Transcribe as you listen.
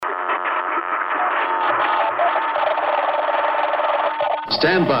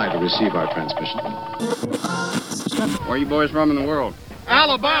Stand by to receive our transmission. Where are you boys from in the world?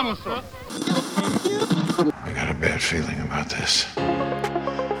 Alabama, sir. I got a bad feeling about this.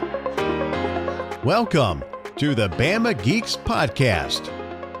 Welcome to the Bama Geeks Podcast.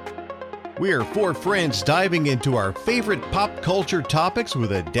 We are four friends diving into our favorite pop culture topics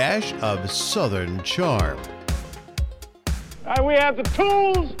with a dash of Southern charm. We have the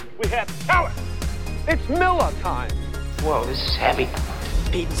tools, we have talent. It's Miller time. Whoa, this is heavy.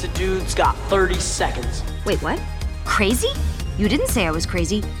 Pizza Dude's got 30 seconds. Wait, what? Crazy? You didn't say I was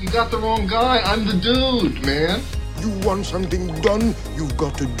crazy. You got the wrong guy. I'm the dude, man. You want something done, you've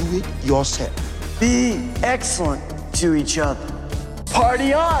got to do it yourself. Be excellent to each other.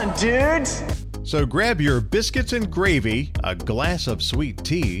 Party on, dudes! So grab your biscuits and gravy, a glass of sweet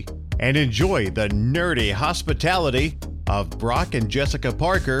tea, and enjoy the nerdy hospitality of Brock and Jessica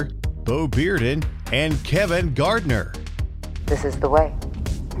Parker, Bo Bearden, and Kevin Gardner. This is the way.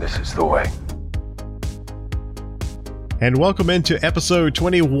 This is the way. And welcome into episode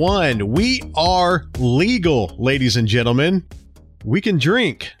 21. We are legal, ladies and gentlemen. We can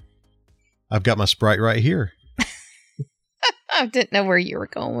drink. I've got my Sprite right here. I didn't know where you were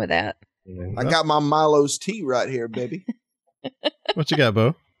going with that. I got my Milo's tea right here, baby. What you got,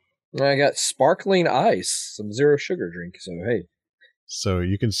 Bo? I got sparkling ice, some zero sugar drink. So, hey. So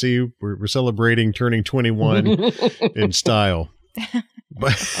you can see we're celebrating turning 21 in style.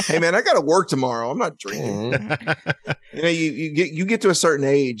 But hey, man, I got to work tomorrow. I'm not drinking. You know, you get to a certain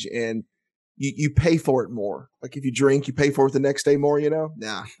age and you pay for it more. Like if you drink, you pay for it the next day more, you know?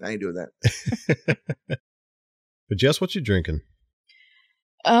 Nah, I ain't doing that. But Jess, what you drinking?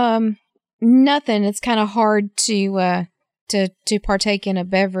 Nothing. It's kind of hard to partake in a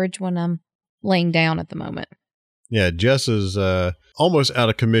beverage when I'm laying down at the moment. Yeah, Jess is almost out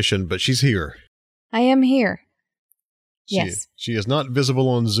of commission, but she's here. I am here. Yes. She is not visible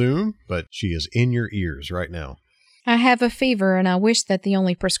on Zoom, but she is in your ears right now. I have a fever, and I wish that the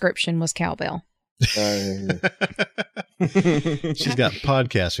only prescription was cowbell. She's got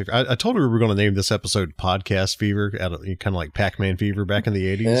podcast fever. I told her we were going to name this episode Podcast Fever, out of kind of like Pac-Man fever back in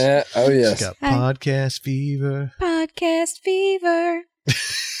the 80s. Oh, yes. She's got podcast fever. Podcast fever.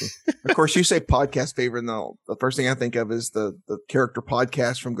 Of course, you say podcast fever, and the first thing I think of is the character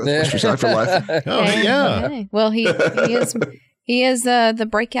podcast from Ghostbusters Afterlife. Oh, yeah. Okay. Well, he is the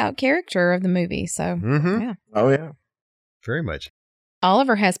breakout character of the movie. So, yeah. Oh, yeah. Very much.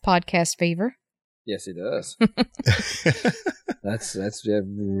 Oliver has podcast fever. Yes, he does. That's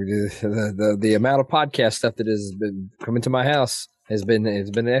the amount of podcast stuff that has been coming to my house has been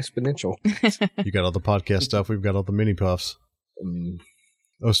exponential. You got all the podcast stuff. We've got all the mini puffs.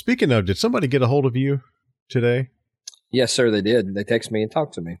 Oh, speaking of, did somebody get a hold of you today? Yes, sir, they did. They texted me and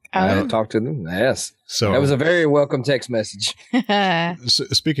talked to me. I talked to them. Yes. So that was a very welcome text message.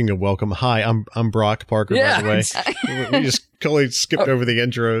 Speaking of welcome, hi, I'm Brock Parker, by the way. We just totally skipped over the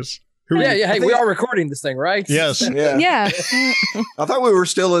intros. Hey, we are recording this thing, right? Yes. Yeah. I thought we were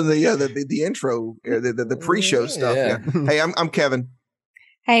still in the intro, the pre-show stuff. Yeah. Hey, I'm Kevin.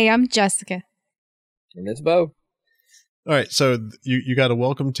 Hey, I'm Jessica. And it's Bo. All right, so you got a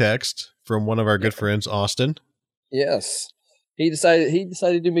welcome text from one of our good friends, Austin. Yes. He decided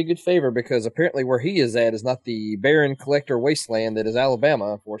to do me a good favor because apparently where he is at is not the barren collector wasteland that is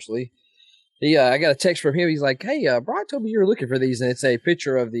Alabama, unfortunately. I got a text from him. He's like, hey, Brock told me you were looking for these, and it's a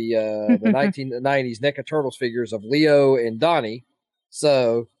picture of the 1990s NECA Turtles figures of Leo and Donnie.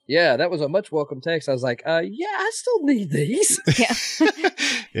 So, yeah, that was a much welcome text. I was like, yeah, I still need these. Yeah.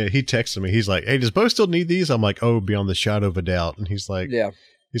 Yeah, he texted me. He's like, hey, does Bo still need these? I'm like, oh, beyond the shadow of a doubt. And he's like, yeah.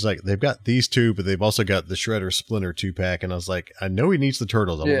 He's like, they've got these two, but they've also got the Shredder Splinter 2-pack. And I was like, I know he needs the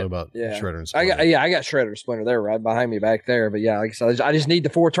Turtles. I don't know about Shredder and Splinter. I got Shredder and Splinter. They're right behind me back there. But yeah, like I said, I just need the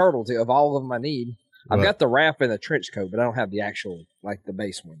 4 Turtles of all of them I need. I've got the wrap and the trench coat, but I don't have the actual, like the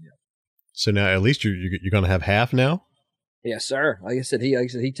base one yet. So now at least you're going to have half now? Yes, sir. Like I said, he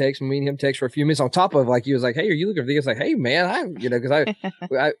texted me and him text for a few minutes on top of he was like, hey, are you looking for these? I was like, hey, man, because I've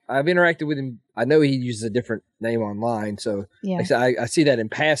interacted with him. I know he uses a different name online. So like I said, I see that in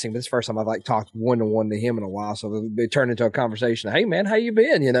passing, but it's the first time I've talked one-to-one to him in a while. So it turned into a conversation. Hey, man, how you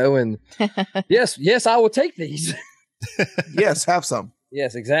been? And yes, I will take these. Yes, have some.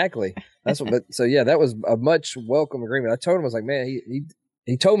 Yes, exactly. That's what. So yeah, that was a much welcome agreement. I told him, I was like, man,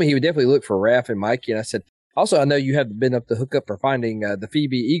 he told me he would definitely look for Raph and Mikey, and I said, also, I know you have been up the hookup for finding the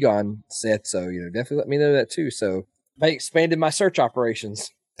Phoebe Egon set, so definitely let me know that too. So I expanded my search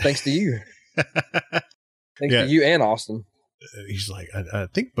operations thanks to you. Thanks to you and Austin. He's like, I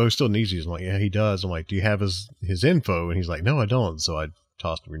think Bo still needs these. I'm like, yeah, he does. I'm like, do you have his info? And he's like, no, I don't. So I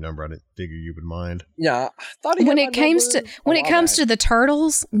tossed him your number. I didn't figure you would mind. Yeah, I thought he when it comes to the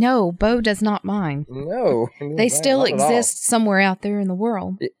turtles, no, Bo does not mind. No, they still exist somewhere out there in the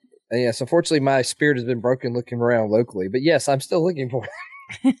world. Yes, unfortunately, my spirit has been broken looking around locally, but yes, I'm still looking for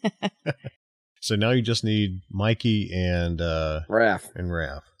it. So now you just need Mikey and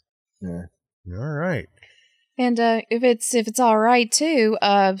Raph. Yeah. All right. And if it's all right too,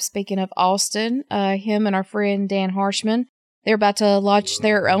 speaking of Austin, him and our friend Dan Harshman, they're about to launch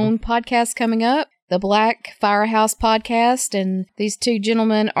their own podcast coming up, the Black Firehouse Podcast, and these two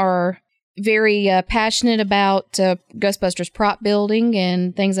gentlemen are very passionate about Ghostbusters prop building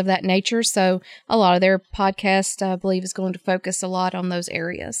and things of that nature. So a lot of their podcast, I believe, is going to focus a lot on those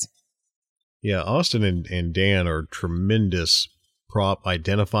areas. Yeah, Austin and Dan are tremendous prop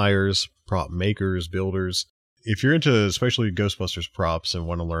identifiers, prop makers, builders. If you're into especially Ghostbusters props and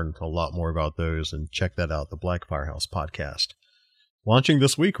want to learn a lot more about those, and check that out, the Black Firehouse Podcast. Launching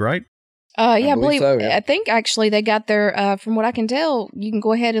this week, right? I believe so, yeah. I think actually they got their, from what I can tell, you can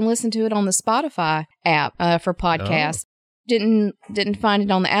go ahead and listen to it on the Spotify app for podcasts. Oh. Didn't find it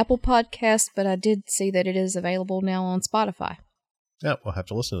on the Apple Podcast, but I did see that it is available now on Spotify. Yeah, we'll have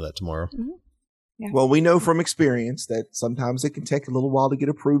to listen to that tomorrow. Mm-hmm. Yeah. Well, we know from experience that sometimes it can take a little while to get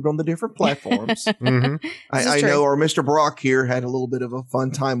approved on the different platforms. Mm-hmm. I know our Mr. Brock here had a little bit of a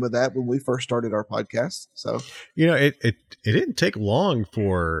fun time with that when we first started our podcast. So, it didn't take long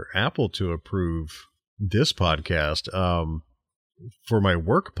for Apple to approve this podcast. For my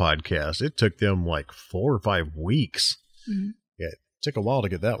work podcast, it took them like 4 or 5 weeks. Mm-hmm. Yeah, it took a while to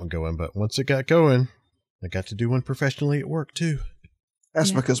get that one going, but once it got going, I got to do one professionally at work too.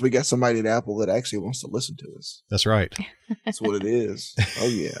 That's because we got somebody at Apple that actually wants to listen to us. That's right. That's what it is. Oh,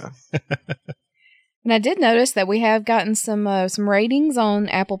 yeah. And I did notice that we have gotten some ratings on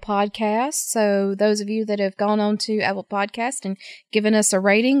Apple Podcasts. So those of you that have gone on to Apple Podcast and given us a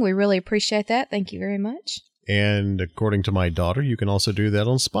rating, we really appreciate that. Thank you very much. And according to my daughter, you can also do that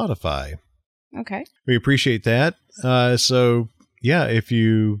on Spotify. Okay. We appreciate that. So... yeah, if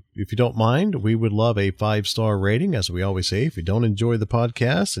you don't mind, we would love a 5-star rating. As we always say, if you don't enjoy the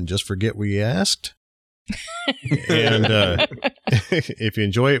podcast, and just forget we asked. And if you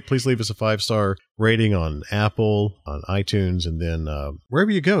enjoy it, please leave us a 5-star rating on Apple, on iTunes, and then wherever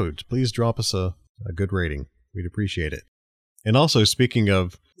you go, please drop us a good rating. We'd appreciate it. And also, speaking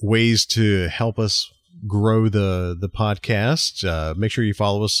of ways to help us grow the podcast, make sure you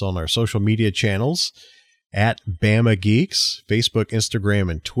follow us on our social media channels. At Bama Geeks, Facebook, Instagram,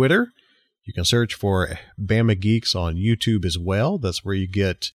 and Twitter. You can search for Bama Geeks on YouTube as well. That's where you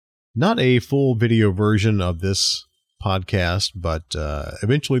get not a full video version of this podcast, but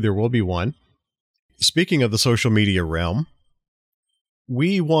eventually there will be one. Speaking of the social media realm,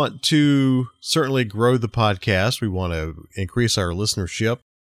 we want to certainly grow the podcast. We want to increase our listenership.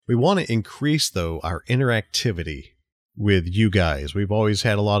 We want to increase, though, our interactivity with you guys. We've always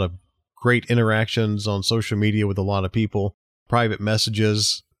had a lot of great interactions on social media with a lot of people, private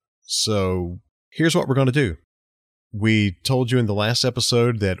messages. So here's what we're going to do. We told you in the last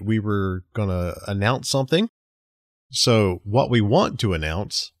episode that we were going to announce something. So what we want to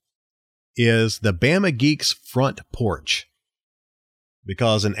announce is the Bama Geeks Front Porch.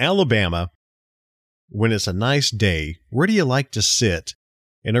 Because in Alabama, when it's a nice day, where do you like to sit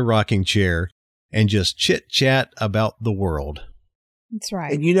in a rocking chair and just chit-chat about the world? That's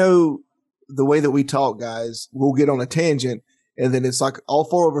right. And the way that we talk, guys, we'll get on a tangent, and then it's like all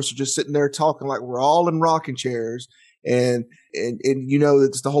 4 of us are just sitting there talking like we're all in rocking chairs. And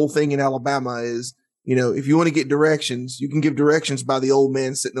it's the whole thing in Alabama is, if you want to get directions, you can give directions by the old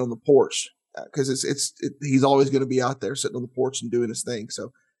man sitting on the porch, because he's always going to be out there sitting on the porch and doing his thing.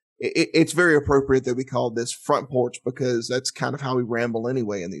 So it's very appropriate that we call this Front Porch, because that's kind of how we ramble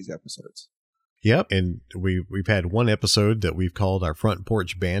anyway in these episodes. Yep, and we've had one episode that we've called our Front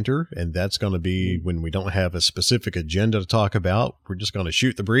Porch Banter, and that's going to be when we don't have a specific agenda to talk about. We're just going to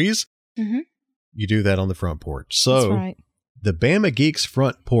shoot the breeze. Mm-hmm. You do that on the front porch. So that's right. The Bama Geeks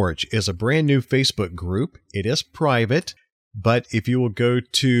Front Porch is a brand new Facebook group. It is private, but if you will go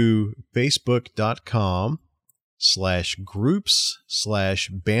to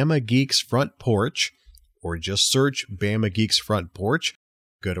facebook.com/groups/Bama Geeks Front Porch, or just search Bama Geeks Front Porch,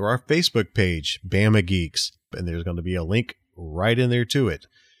 go to our Facebook page, Bama Geeks, and there's going to be a link right in there to it.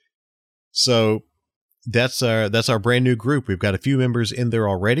 So that's our brand new group. We've got a few members in there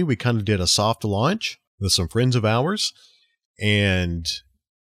already. We kind of did a soft launch with some friends of ours, and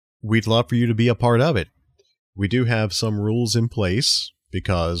we'd love for you to be a part of it. We do have some rules in place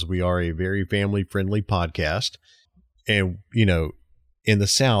because we are a very family-friendly podcast. And, in the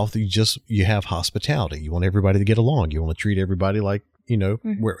South, you have hospitality. You want everybody to get along. You want to treat everybody like,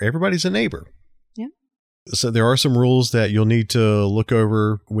 where everybody's a neighbor. Yeah. So there are some rules that you'll need to look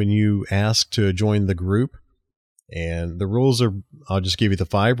over when you ask to join the group. And the rules are, I'll just give you the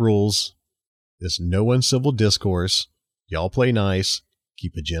 5 rules. There's no uncivil discourse. Y'all play nice.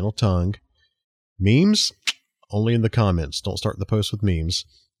 Keep a gentle tongue. Memes, only in the comments. Don't start the post with memes.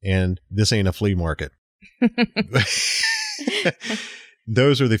 And this ain't a flea market.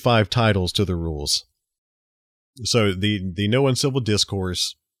 Those are the 5 titles to the rules. So the no uncivil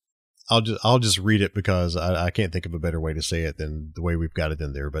discourse, I'll just read it because I can't think of a better way to say it than the way we've got it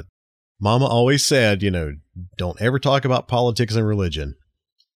in there. But Mama always said, don't ever talk about politics and religion.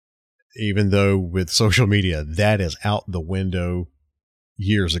 Even though with social media, that is out the window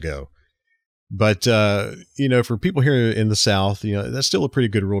years ago. But, for people here in the South, that's still a pretty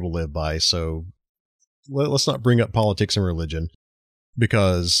good rule to live by. So let's not bring up politics and religion,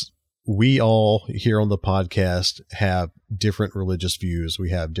 because we all here on the podcast have different religious views.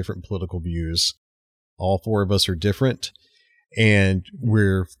 We have different political views. All 4 of us are different, and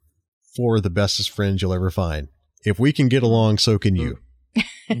we're 4 of the bestest friends you'll ever find. If we can get along, so can you.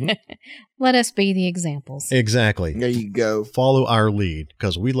 Let us be the examples. Exactly. There you go. Follow our lead,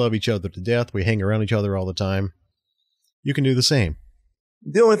 because we love each other to death. We hang around each other all the time. You can do the same.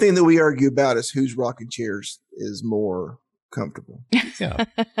 The only thing that we argue about is whose rocking chairs is more comfortable. Yeah.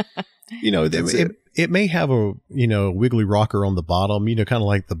 It may have a, wiggly rocker on the bottom, kind of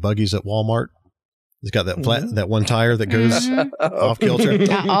like the buggies at Walmart. It's got that flat, that one tire that goes off kilter.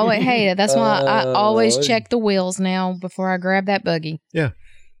 That's why I always check the wheels now before I grab that buggy. Yeah.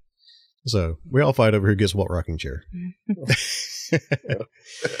 So we all fight over who gets what rocking chair.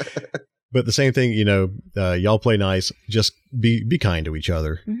 But the same thing, y'all play nice. Just be kind to each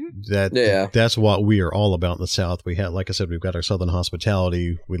other. Mm-hmm. That's what we are all about in the South. We have, like I said, we've got our Southern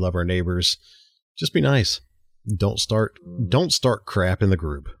hospitality. We love our neighbors. Just be nice. Don't start crap in the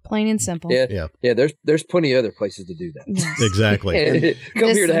group. Plain and simple. Yeah. There's plenty of other places to do that. Exactly. Come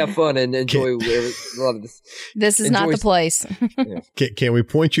here to have fun and enjoy a lot of this. This is not the place. Can we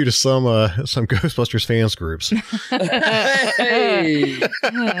point you to some Ghostbusters fans groups? Hey.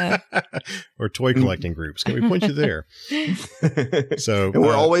 Or toy collecting groups? Can we point you there? So and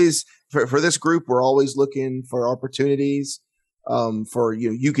we're always for this group. We're always looking for opportunities. For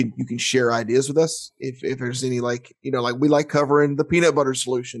you can share ideas with us if there's any like we like covering the peanut butter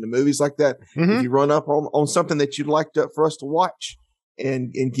solution and movies like that. Mm-hmm. If you run up on something that you'd like for us to watch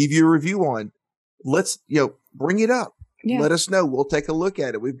and give you a review on, let's bring it up. Yeah. Let us know. We'll take a look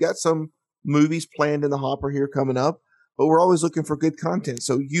at it. We've got some movies planned in the hopper here coming up, but we're always looking for good content.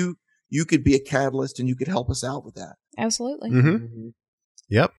 So you could be a catalyst and you could help us out with that. Absolutely. Mm-hmm. Mm-hmm.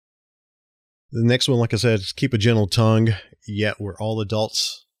 Yep. The next one, like I said, is keep a gentle tongue. Yeah, we're all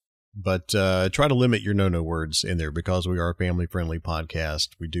adults, but try to limit your no words in there, because we are a family-friendly podcast.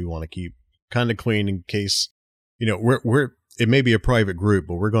 We do want to keep kind of clean in case, we're it may be a private group,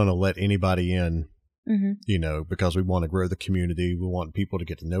 but we're going to let anybody in, because we want to grow the community. We want people to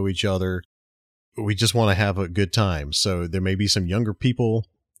get to know each other. We just want to have a good time. So there may be some younger people,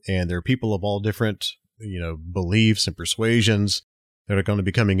 and there are people of all different, beliefs and persuasions that are going to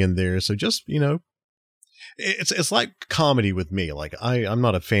be coming in there. So just, it's like comedy with me. Like I'm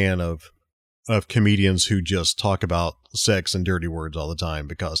not a fan of comedians who just talk about sex and dirty words all the time,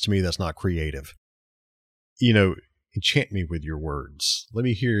 because to me, that's not creative. Enchant me with your words. Let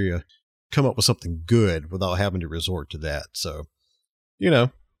me hear you come up with something good without having to resort to that. So,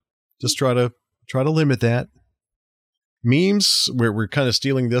 just try to limit that. Memes, we're kind of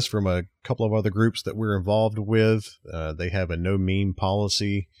stealing this from a couple of other groups that we're involved with. They have a no meme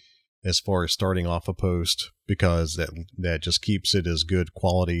policy as far as starting off a post, because that just keeps it as good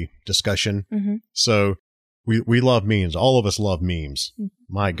quality discussion. Mm-hmm. So we love memes. All of us love memes. Mm-hmm.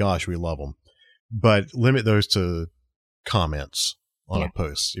 My gosh, we love them. But limit those to comments on a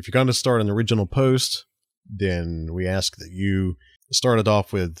post. If you're going to start an original post, then we ask that you start it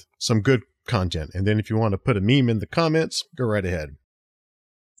off with some good content. And then if you want to put a meme in the comments, go right ahead.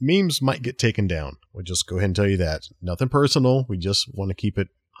 Memes might get taken down. We'll just go ahead and tell you that. Nothing personal. We just want to keep it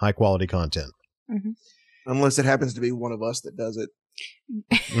high quality content. Mm-hmm. Unless it happens to be one of us that does it.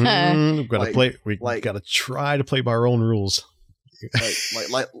 We've got to play. We got to try to play by our own rules.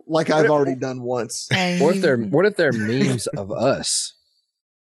 Like I've already done once. What if they're memes of us?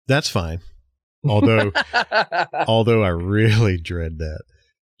 That's fine. Although I really dread that.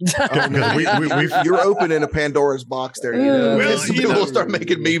 You're opening a Pandora's box there. People will start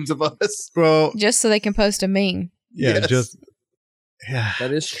making memes of us. Well, just so they can post a meme. Yeah, yes.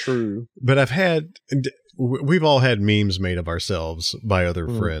 That is true. But we've all had memes made of ourselves by other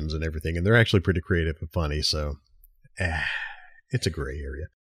friends and everything, and they're actually pretty creative and funny. So, It's a gray area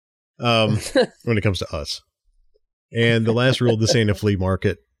when it comes to us. And the last rule, this ain't a flea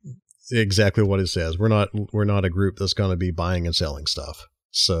market. Exactly what it says. We're not a group that's going to be buying and selling stuff.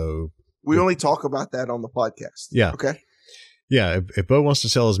 So we only talk about that on the podcast. Yeah. Okay. Yeah. If Bo wants to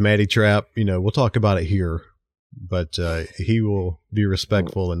sell his Matty trap, we'll talk about it here, but he will be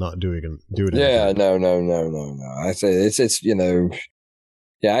respectful and not do it. Yeah. No. I say it's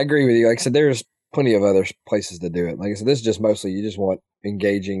yeah, I agree with you. Like I said, there's plenty of other places to do it. Like I said, this is just mostly you just want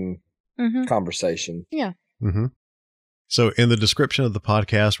engaging conversation. Yeah. Mm-hmm. So in the description of the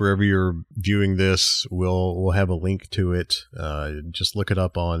podcast, wherever you're viewing this, we'll have a link to it. Just look it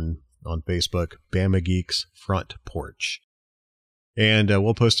up on Facebook, Bama Geeks Front Porch. And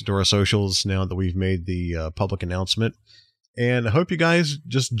we'll post it to our socials now that we've made the public announcement. And I hope you guys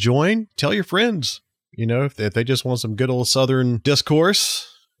just join. Tell your friends, if they just want some good old Southern discourse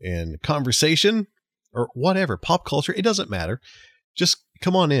and conversation or whatever, pop culture, it doesn't matter. Just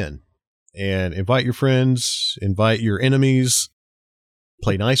come on in. And invite your friends, invite your enemies,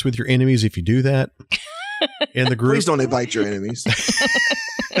 play nice with your enemies if you do that in the group. Please don't invite your enemies.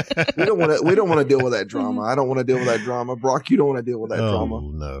 We don't want to deal with that drama. I don't want to deal with that drama. Brock, you don't want to deal with that drama.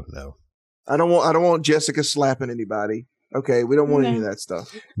 No. I don't want Jessica slapping anybody. Okay, we don't want any of that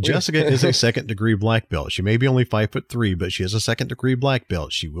stuff. Jessica is a second-degree black belt. She may be only 5'3", but she is a second-degree black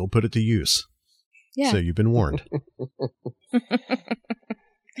belt. She will put it to use. Yeah. So you've been warned.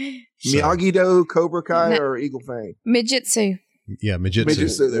 Miyagi-Do, Cobra Kai, or Eagle Fang? Mijitsu. Yeah, Mijitsu.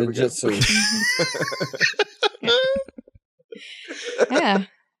 Mijitsu, there we go. Yeah.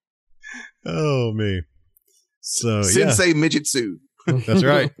 Oh, me. So, Sensei Mijitsu. That's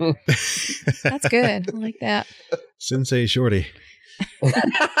right. That's good. I like that. Sensei Shorty.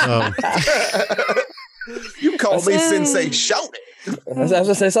 You call me Sensei Shorty. I was going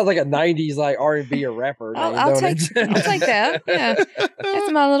to say, it sounds like a 90s like R&B or rapper name, I'll take that. Yeah.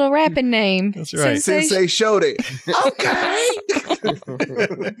 That's my little rapping name. That's right. Sensei Shorty. Okay.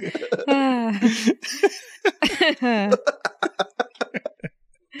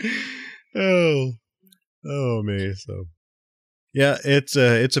 Oh me. So yeah, it's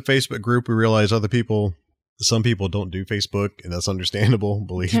a Facebook group. We realize some people don't do Facebook, and that's understandable.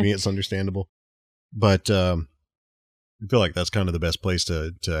 Believe me, it's understandable. But I feel like that's kind of the best place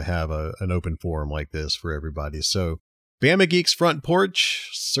to have an open forum like this for everybody. So Bama Geeks Front Porch,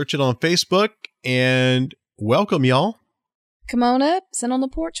 search it on Facebook, and welcome, y'all. Come on up, sit on the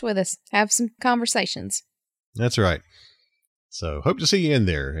porch with us, have some conversations. That's right. So hope to see you in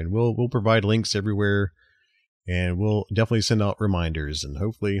there, and we'll provide links everywhere, and we'll definitely send out reminders, and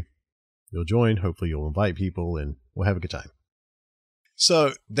hopefully you'll join. Hopefully you'll invite people, and we'll have a good time.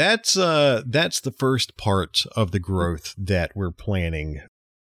 So that's the first part of the growth that we're planning.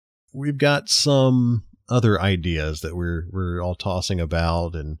 We've got some other ideas that we're all tossing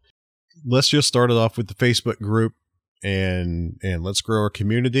about, and let's just start it off with the Facebook group and let's grow our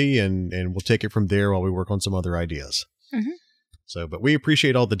community and we'll take it from there while we work on some other ideas. Mm-hmm. So, but we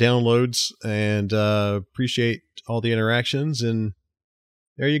appreciate all the downloads and appreciate all the interactions, and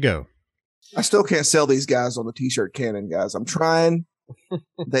there you go. I still can't sell these guys on the t-shirt cannon, guys. I'm trying.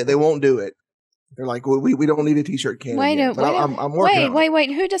 They won't do it. They're like, we don't need a t-shirt cannon. I'm working.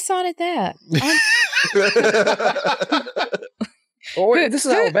 Wait. Who decided that? This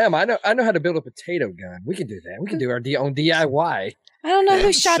is Alabama. I know how to build a potato gun. We can do that. We can do our own DIY. I don't know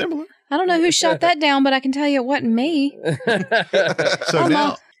who shot. I don't know who shot that down, but I can tell you it wasn't me. So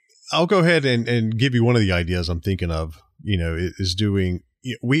now I'll go ahead and give you one of the ideas I'm thinking of. Is doing.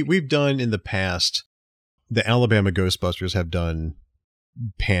 We've done in the past. The Alabama Ghostbusters have done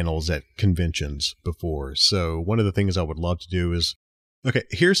panels at conventions before. So one of the things I would love to do is, okay,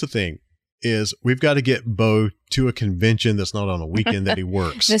 here's the thing, is we've got to get Bo to a convention that's not on a weekend that he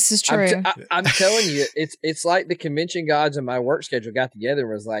works. This is true. I'm telling you, it's like the convention gods and my work schedule got together and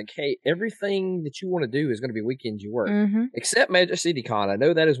was like, hey, everything that you want to do is going to be weekends you work. Mm-hmm. Except Magic City Con. I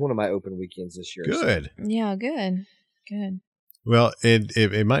know that is one of my open weekends this year. Good. So. Yeah, good. Well,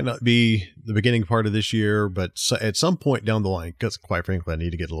 it might not be the beginning part of this year, but at some point down the line, because quite frankly, I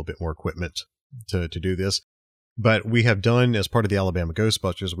need to get a little bit more equipment to do this. But we have done, as part of the Alabama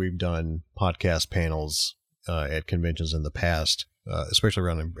Ghostbusters, we've done podcast panels at conventions in the past, especially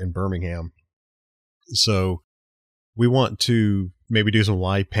around in Birmingham. So we want to maybe do some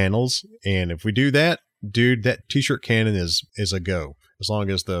live panels. And if we do that, dude, that t-shirt cannon is a go, as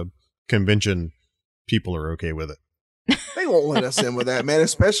long as the convention people are okay with it. They won't let us in with that, man.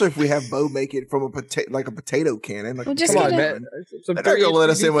 Especially if we have Bo make it from a potato cannon. Like, just come on, man. They're not gonna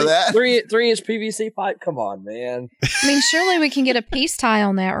let us in with that. 3-inch PVC pipe. Come on, man. I mean, surely we can get a peace tie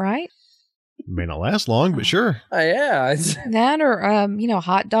on that, right? May not last long, but sure. Yeah. That or,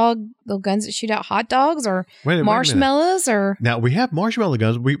 hot dog, the guns that shoot out hot dogs or Wait a marshmallows or. Now, we have marshmallow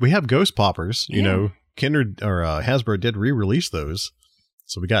guns. We have ghost poppers. You know, Kindred or Hasbro did re-release those.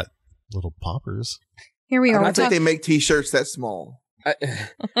 So we got little poppers. Here we are. I think they make T-shirts that small.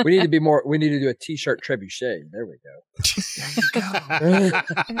 We need to be more. We need to do a T-shirt trebuchet. There we go.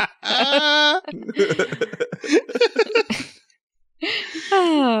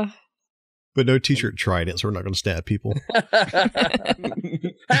 But no T-shirt trident, so we're not going to stab people.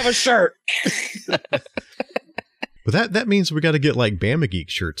 Have a shirt. But that means we got to get like Bama Geek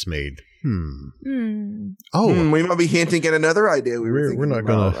shirts made. Oh, we might be hinting at another idea. We're not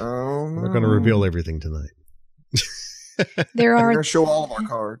going to reveal everything tonight. There are. We're going to show all of our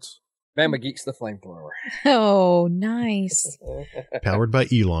cards. Bama Geek's the flamethrower. Oh, nice. Powered by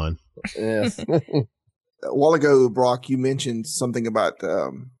Elon. Yes. A while ago, Brock, you mentioned something about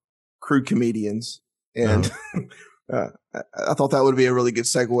crude comedians, and I thought that would be a really good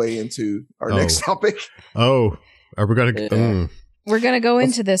segue into our next topic. Oh, are we going to? We're going to go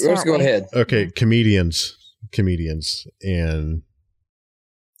into this. Let's go ahead. Okay, comedians, and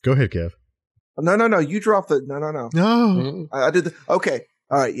go ahead, Kev. No. You dropped the no. No, I did. Okay,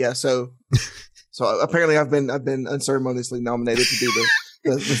 all right, yeah. So apparently, I've been unceremoniously nominated to do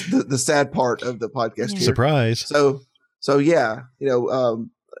the sad part of the podcast. Here. Surprise. So yeah,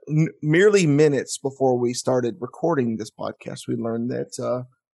 merely minutes before we started recording this podcast, we learned that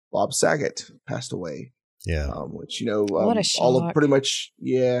Bob Saget passed away. Yeah. Which what a shock. all of pretty much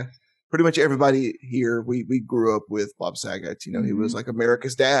everybody here we grew up with Bob Saget. He was like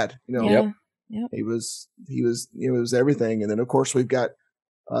America's dad. Yep. He was it was everything. And then of course we've got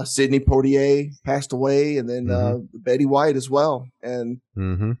Sidney Poitier passed away, and then Betty White as well. And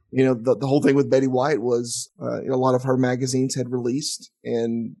the whole thing with Betty White was a lot of her magazines had released,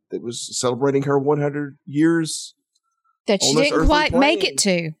 and it was celebrating her 100 years that she didn't quite make it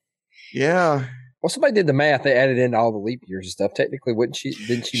to. Yeah. Well, somebody did the math. They added in all the leap years and stuff. Technically, didn't she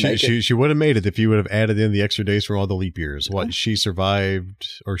make it? She would have made it if you would have added in the extra days for all the leap years. What, she survived,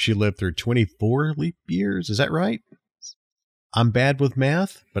 or she lived through 24 leap years? Is that right? I'm bad with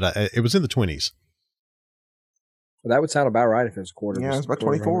math, but it was in the 20s. Well, that would sound about right if it was a quarter. Yeah, it's about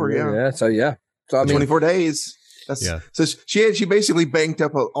 24. Yeah. So I mean, 24 days. So she basically banked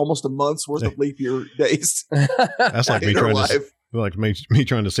up almost a month's worth of leap year days. That's like me trying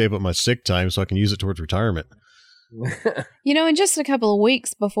to save up my sick time so I can use it towards retirement. In just a couple of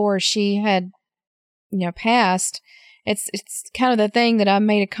weeks before she had, passed, it's kind of the thing that I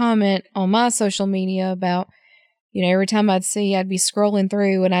made a comment on my social media about. Every time I'd be scrolling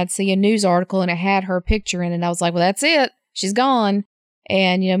through and I'd see a news article and it had her picture in it. And I was like, well, that's it. She's gone.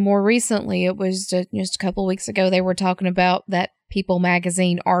 And, more recently, it was just a couple of weeks ago, they were talking about that People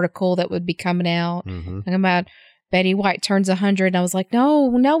magazine article that would be coming out. Talking about Betty White turns 100. And I was like,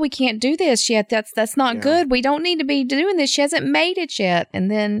 no, we can't do this yet. That's not good. We don't need to be doing this. She hasn't made it yet.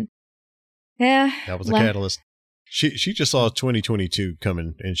 And then, that was the catalyst. She just saw 2022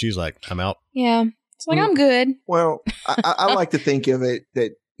 coming and she's like, I'm out. Yeah. It's like, I'm good. Well, I like to think of it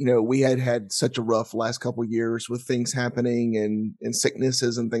that, we had such a rough last couple of years with things happening and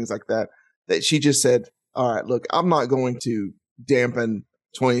sicknesses and things like that she just said, all right, look, I'm not going to dampen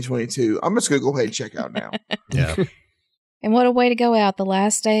 2022. I'm just going to go ahead and check out now. Yeah. And what a way to go out the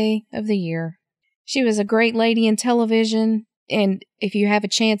last day of the year. She was a great lady in television. And if you have a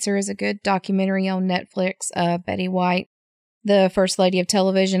chance, there is a good documentary on Netflix, Betty White, the First Lady of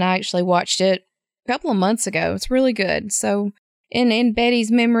Television. I actually watched it a couple of months ago. It's really good. So in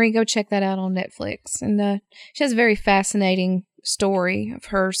Betty's memory, go check that out on Netflix. And she has a very fascinating story of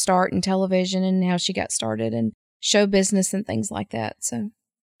her start in television and how she got started in show business and things like that. So,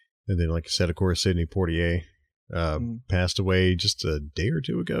 and then, like I said, of course, Sidney Poitier passed away just a day or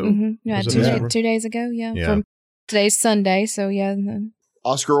two ago. Yeah, 2 days ago. Yeah. From today's Sunday. So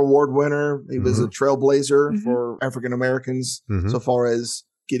Oscar Award winner. He was a trailblazer for African Americans so far as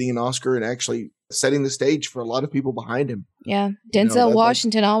getting an Oscar and actually setting the stage for a lot of people behind him. Yeah. Denzel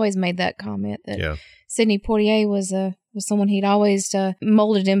Washington always made that comment that Sidney Poitier was someone he'd always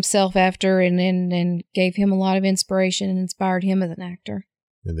molded himself after and gave him a lot of inspiration and inspired him as an actor.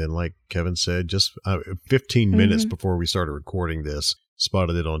 And then, like Kevin said, just 15 minutes before we started recording this,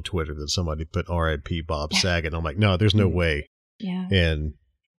 spotted it on Twitter that somebody put R.I.P. Bob Saget. And I'm like, no, there's no way. Yeah. And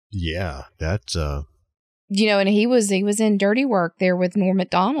that's and he was in Dirty Work there with Norm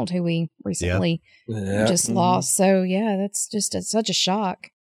Macdonald, who we recently just lost. So that's just such a shock.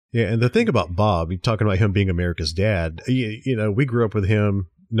 Yeah, and the thing about Bob, you're talking about him being America's dad. We grew up with him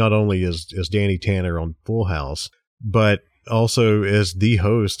not only as Danny Tanner on Full House, but also is the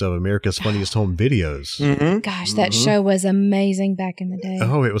host of America's Funniest Home Videos. Mm-hmm. Gosh, that show was amazing back in the day.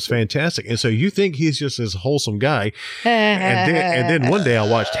 Oh, it was fantastic. And so you think he's just this wholesome guy. and then one day I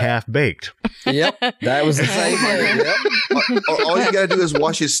watched Half Baked. Yep. That was the same thing. Yep. All you got to do is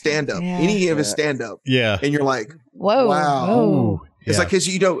watch his stand-up. Yeah. Any of his stand-up. Yeah. And you're like, Whoa. wow. Whoa. It's like, because,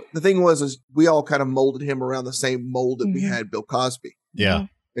 the thing was we all kind of molded him around the same mold that we Mhm. had Bill Cosby. Yeah.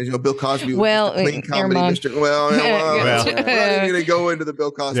 And, Bill Cosby was Well, the clean comedy never mind. Mr. Well, we're not even going to go into the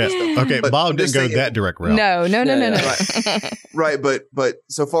Bill Cosby Yeah. stuff. Okay, But Bob I'm didn't just go saying- that direct route. No. Right, but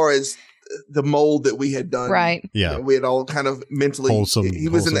so far as the mold that we had done, Right. Yeah. we had all kind of mentally. Wholesome- he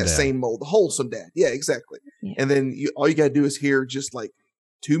was in wholesome that dad. same mold, the wholesome dad. Yeah, exactly. Yeah. And then all you got to do is hear just like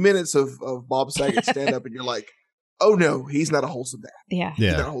 2 minutes of Bob Saget stand up, and you're like, oh no, he's not a wholesome dad. Yeah. He's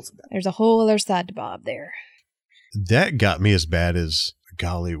not a Yeah. wholesome dad. There's a whole other side to Bob there. That got me as bad as,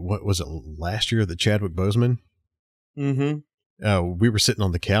 golly, what was it, last year, the Chadwick Boseman? Mm-hmm. We were sitting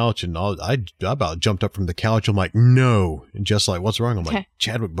on the couch, and I about jumped up from the couch. I'm like, no. And just like, what's wrong? I'm like,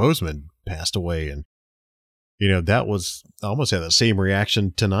 Chadwick Boseman passed away. And, that was, I almost had that same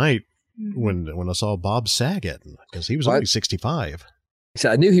reaction tonight when I saw Bob Saget, because he was only 65. So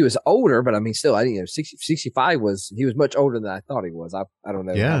I knew he was older, but I mean, still, I didn't know 65 he was much older than I thought he was. I don't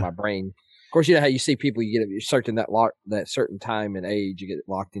know Yeah. how my brain. Of course, you know how you see people, you get certain that certain time and age, you get it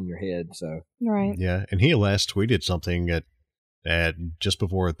locked in your head. So Right. Yeah. And he last tweeted something at just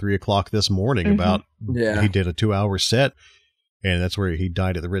before 3:00 this morning Mhm. about, Yeah. he did a 2-hour set, and that's where he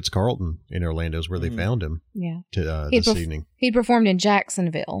died at the Ritz-Carlton in Orlando, is where they found him Yeah. this evening. He performed in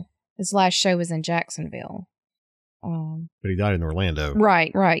Jacksonville. His last show was in Jacksonville. But he died in Orlando.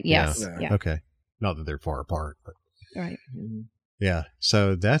 Right. Yes. Yeah. Okay. Not that they're far apart, but Right. yeah.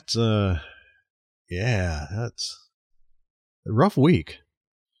 So that's that's a rough week.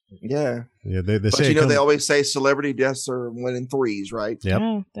 Yeah. Yeah, they But say they always say celebrity deaths are 1 in 3s, right? Yep.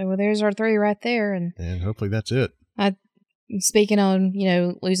 Oh, well, there's our 3 right there. And hopefully that's it. speaking on,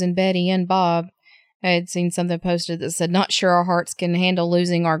 losing Betty and Bob, I had seen something posted that said, not sure our hearts can handle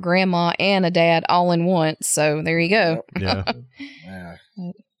losing our grandma and a dad all in once. So there you go. Yeah. yeah.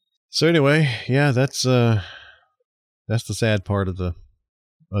 So anyway, yeah, that's the sad part of the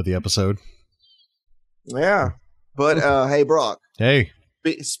episode. Yeah. But hey, Brock. Hey.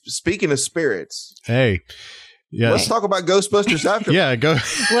 Speaking of spirits. Hey. Yeah. Let's talk about Ghostbusters after. Yeah, go.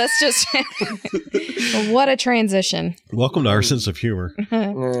 Let's just. What a transition. Welcome to our sense of humor.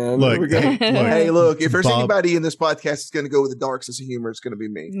 Look, hey, look, if there's Bob, anybody in this podcast that's going to go with the dark sense of humor, it's going to be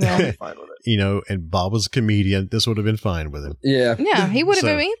me. Yeah. I'll be fine with it. And Bob was a comedian. This would have been fine with him. Yeah. Yeah, he would have So-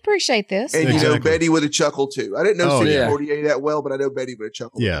 been. He appreciate this. And Exactly. Betty would have chuckled too. I didn't know Oh, Sidney yeah. Poitier that well, but I know Betty would have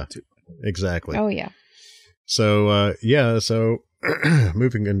chuckled Yeah. too. Exactly. Oh, yeah. So, so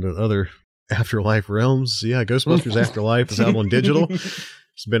moving into other Afterlife realms. Yeah, Ghostbusters Afterlife is out on digital.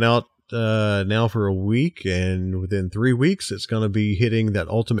 It's been out now for a week, and within 3 weeks, it's going to be hitting that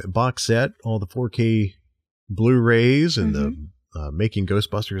ultimate box set, all the 4K Blu-rays and the Making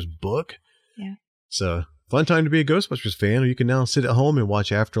Ghostbusters book. Yeah. So, fun time to be a Ghostbusters fan. You can now sit at home and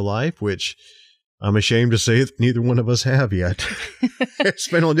watch Afterlife, which I'm ashamed to say that neither one of us have yet. It's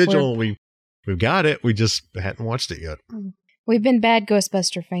been on digital. We've got it. We just hadn't watched it yet. We've been bad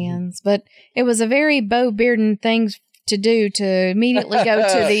Ghostbuster fans, but it was a very Bo Bearden thing to do to immediately go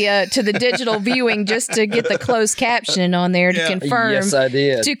to the digital viewing just to get the closed caption on there to confirm. Yes, I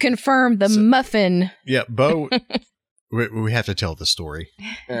did. To confirm the muffin. Yeah, Bo, we have to tell the story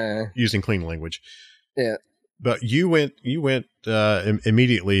using clean language. Yeah. But you went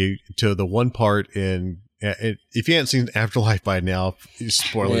immediately to the one part in. If you haven't seen Afterlife by now,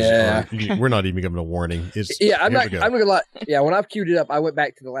 spoilers. We're not even giving a warning. I'm not gonna lie. Yeah, when I've queued it up, I went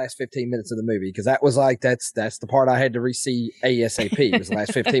back to the last 15 minutes of the movie because that was like that's the part I had to re-see ASAP. Was the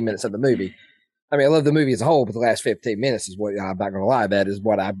last 15 minutes of the movie. I mean, I love the movie as a whole, but the last 15 minutes is what I'm not gonna lie. That is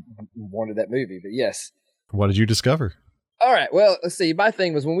what I wanted that movie. But yes. What did you discover? All right. Well, let's see. My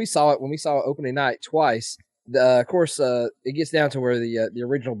thing was when we saw it opening night twice. Of course, it gets down to where the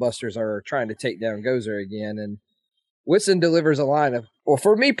original Busters are trying to take down Gozer again, and Whitson delivers a line of. Well,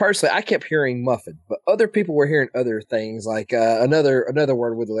 for me personally, I kept hearing muffin, but other people were hearing other things like another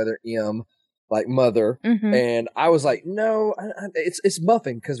word with the letter M, like mother, and I was like, no, it's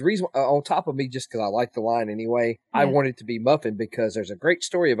muffin because reason on top of me just because I like the line anyway. I want it to be muffin because there's a great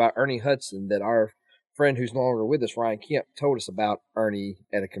story about Ernie Hudson that our friend who's no longer with us, Ryan Kemp, told us about Ernie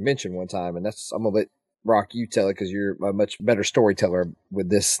at a convention one time, and I'm gonna let Rock, you tell it because you're a much better storyteller with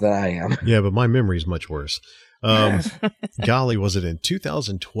this than I am. Yeah, but my memory is much worse. Golly, was it in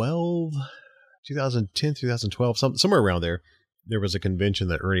 2012, 2010, 2012, somewhere around there? There was a convention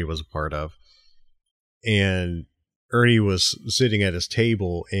that Ernie was a part of, and Ernie was sitting at his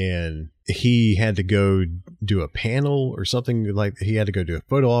table and he had to go do a panel or something, like he had to go do a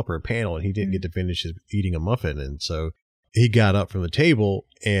photo op or a panel, and he didn't get to finish eating a muffin. And so he got up from the table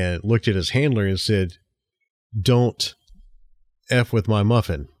and looked at his handler and said, "Don't F with my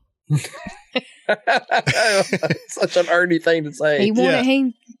muffin." Such an Ernie thing to say.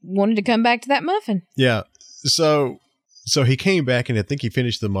 He wanted to come back to that muffin. Yeah. So he came back, and I think he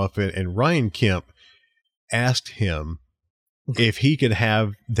finished the muffin, and Ryan Kemp asked him if he could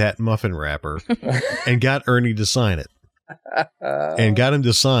have that muffin wrapper and got Ernie to sign it and got him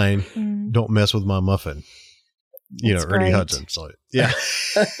to sign, "Don't mess with my muffin." That's Ernie great. Hudson. So yeah,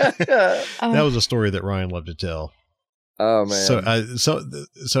 that was a story that Ryan loved to tell. Oh man.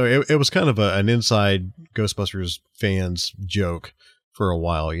 So it was kind of an inside Ghostbusters fans joke for a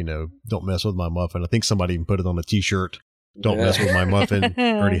while, "Don't mess with my muffin." I think somebody even put it on a t-shirt. "Don't mess with my muffin,"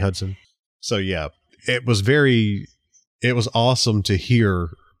 Ernie Hudson. So yeah, it was awesome to hear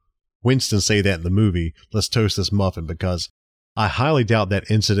Winston say that in the movie, "Let's toast this muffin," because I highly doubt that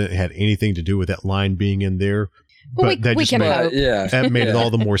incident had anything to do with that line being in there. But that just made it all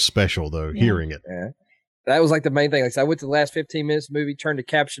the more special, though, hearing it. Yeah. That was like the main thing. Like, so I went to the last 15 minutes of the movie, turned the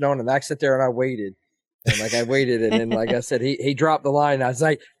caption on, and I sat there and I waited. And and then, like I said, he dropped the line, and I was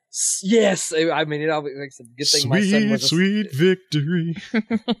like, yes. I mean, like I said, good thing my son was sweet victory.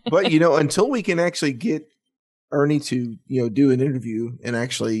 But, until we can actually get Ernie to, do an interview and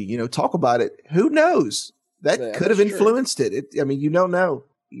actually, talk about it, who knows? That could have influenced it. You don't know.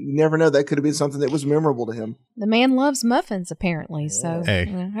 You never know. That could have been something that was memorable to him. The man loves muffins, apparently. So,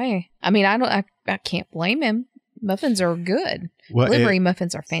 hey. I mean, I can't blame him. Muffins are good. Well, Livery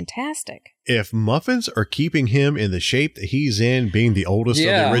muffins are fantastic. If muffins are keeping him in the shape that he's in, being the oldest of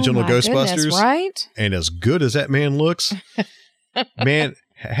the original Ghostbusters, goodness, right? And as good as that man looks, man,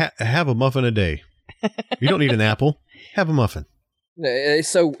 have a muffin a day. You don't need an apple. Have a muffin.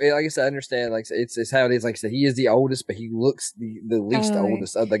 So, like I said, I understand. Like it's how it is. Like I said, he is the oldest, but he looks the least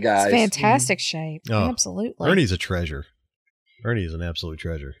oldest of the guys. It's fantastic shape. Oh, absolutely. Ernie's a treasure. Ernie is an absolute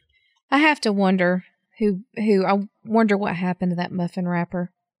treasure. I have to wonder I wonder what happened to that muffin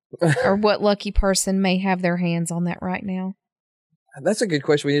wrapper, or what lucky person may have their hands on that right now. That's a good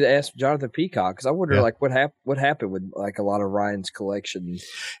question. We need to ask Jonathan Peacock, because I wonder like what happened with like a lot of Ryan's collection.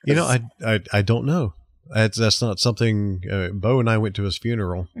 I don't know. That's not something. Bo and I went to his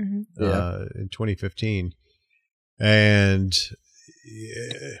funeral in 2015, and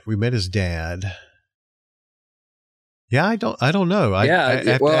we met his dad. Yeah, I don't know.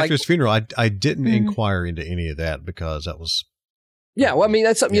 After his funeral, I didn't inquire into any of that because that was. Yeah, well, I mean,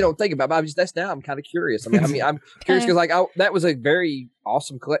 that's something you don't think about. But that's now I'm kind of curious. I'm curious because that was a very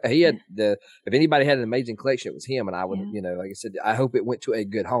awesome collection. He had if anybody had an amazing collection, it was him. And I would, like I said, I hope it went to a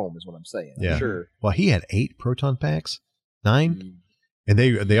good home. Is what I'm saying. Yeah, I'm sure. Well, he had 8 proton packs, 9, and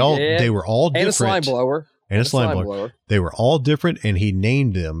they were all different. And a slime blower. And a slime blower. They were all different, and he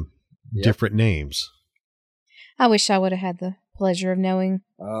named them different names. I wish I would have had the pleasure of knowing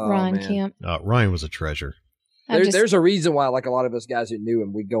Ryan Kemp. Ryan was a treasure. There's a reason why, like a lot of us guys who knew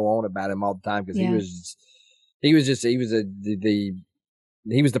him, we go on about him all the time because he was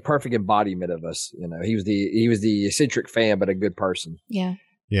the perfect embodiment of us. He was the eccentric fan, but a good person. Yeah.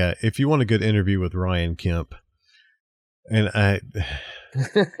 Yeah. If you want a good interview with Ryan Kemp, and I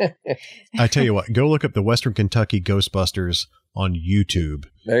tell you what, go look up the Western Kentucky Ghostbusters on YouTube.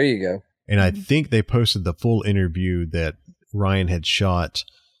 There you go. And I think they posted the full interview that Ryan had shot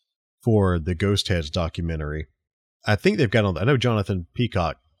for the Ghost Heads documentary. I think they've got on. I know Jonathan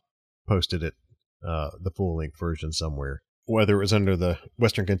Peacock posted it, the full length version somewhere. Whether it was under the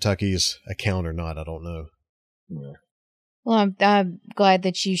Western Kentucky's account or not, I don't know. Yeah. Well, I'm glad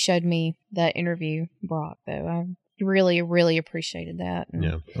that you showed me that interview, Brock. Though I really, really appreciated that.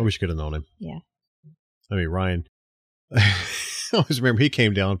 Yeah, I wish you could have known him. Yeah. I mean, Ryan. I always remember he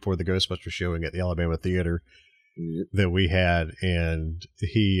came down for the Ghostbusters showing at the Alabama Theater that we had, and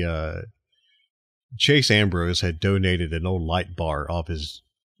he Chase Ambrose had donated an old light bar off his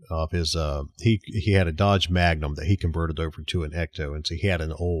he had a Dodge Magnum that he converted over to an Ecto, and so he had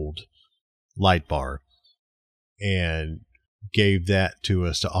an old light bar and gave that to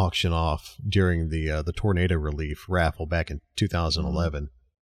us to auction off during the tornado relief raffle back in 2011.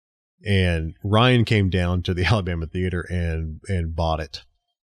 And Ryan came down to the Alabama Theater and bought it.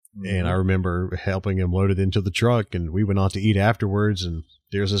 And I remember helping him load it into the truck, and we went on to eat afterwards, and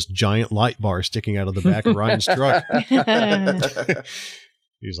there's this giant light bar sticking out of the back of Ryan's truck.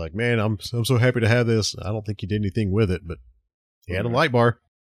 He's like, "Man, I'm so happy to have this." I don't think he did anything with it, but he had a light bar.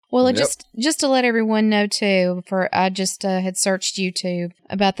 Well, just to let everyone know too, I just had searched YouTube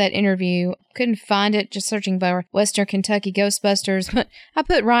about that interview. Couldn't find it. Just searching by Western Kentucky Ghostbusters, but I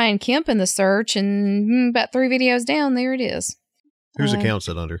put Ryan Kemp in the search, and about 3 videos down, there it is. Whose account's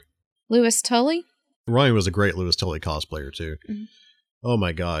it under? Louis Tully. Ryan was a great Louis Tully cosplayer too. Mm-hmm. Oh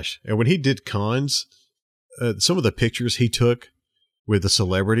my gosh! And when he did cons, some of the pictures he took with the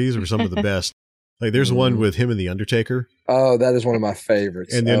celebrities were some of the best. Like there's one with him and the Undertaker. Oh, that is one of my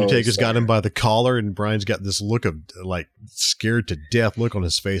favorites. And the Undertaker's got him by the collar, and Brian's got this look of like scared to death look on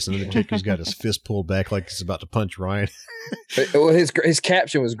his face, and the Undertaker's got his fist pulled back like he's about to punch Ryan. Well, his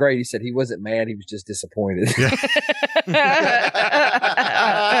caption was great. He said he wasn't mad; he was just disappointed. Yeah.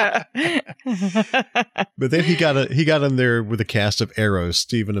 But then he got him there with a cast of Arrows,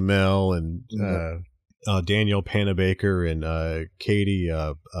 Stephen Amell and Daniel Panabaker and Katie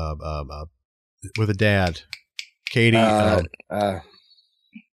with a dad. Katie.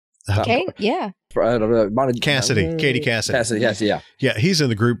 Kate, yeah. I don't know. Cassidy. Katie Cassidy. Cassidy, yeah. Yeah, he's in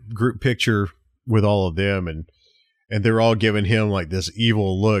the group picture with all of them, and they're all giving him like this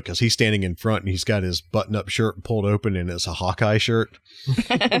evil look because he's standing in front and he's got his button-up shirt pulled open and it's a Hawkeye shirt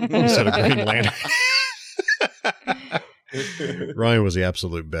instead of Green Lantern. Ryan was the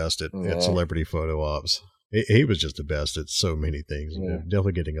absolute best at celebrity photo ops. He was just the best at so many things. Yeah.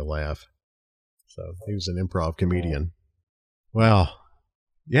 Definitely getting a laugh. So he was an improv comedian. Wow.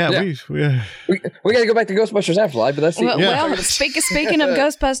 Yeah. We got to go back to Ghostbusters Afterlife, but that's well, speaking of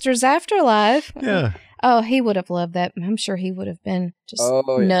Ghostbusters Afterlife. Yeah. Oh, he would have loved that. I'm sure he would have been just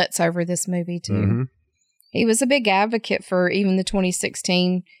nuts over this movie too. Mm-hmm. He was a big advocate for even the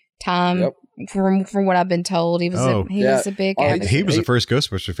 2016 time. Yep. From what I've been told, he was a big advocate. He was the first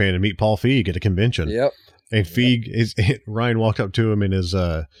Ghostbuster fan to meet Paul Feig at a convention. Yep. And Ryan walked up to him in his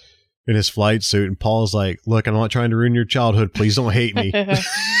flight suit, and Paul's like, "Look, I'm not trying to ruin your childhood. Please don't hate me."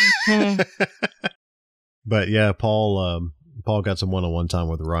 But yeah, Paul got some one-on-one time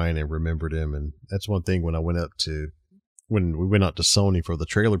with Ryan and remembered him, and that's one thing when we went out to Sony for the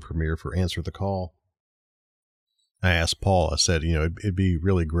trailer premiere for Answer the Call. I asked Paul. I said, it'd be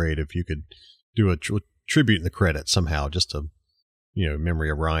really great if you could do a tribute in the credits somehow, just to memory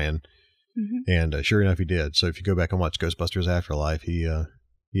of Ryan. Mm-hmm. And sure enough, he did. So if you go back and watch Ghostbusters Afterlife,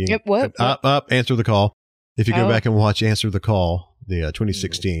 Answer the Call. If you go back and watch Answer the Call, the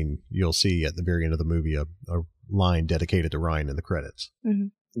 2016, you'll see at the very end of the movie a line dedicated to Ryan in the credits. Mm-hmm.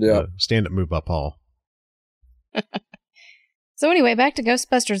 Yeah, stand-up move by Paul. So anyway, back to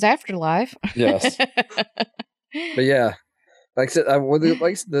Ghostbusters Afterlife. Yes, but yeah, like I said,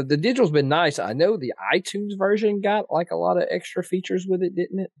 the digital's been nice. I know the iTunes version got like a lot of extra features with it,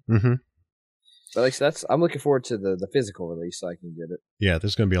 didn't it? Mm-hmm. But I'm looking forward to the physical release so I can get it. Yeah,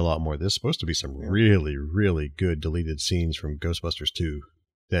 there's going to be a lot more. There's supposed to be some really, really good deleted scenes from Ghostbusters 2.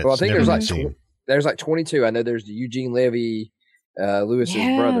 I think there's like 22. I know there's the Eugene Levy, Lewis's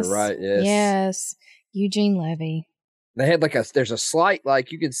brother, right? Yes, Eugene Levy. They had there's a slight,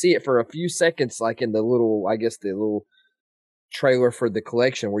 like you can see it for a few seconds, like in the little trailer for the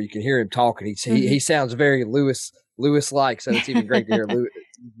collection where you can hear him talking. He sounds very Lewis-like, so it's even great to hear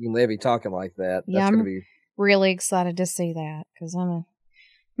Eugene Levy talking like that. Yeah, I'm really excited to see that because I'm a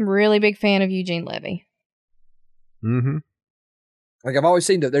really big fan of Eugene Levy. Mm-hmm. Like I've always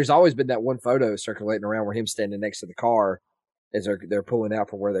seen that. There's always been that one photo circulating around where him standing next to the car as they're pulling out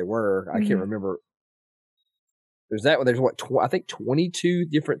from where they were. I can't remember. There's that one. There's I think 22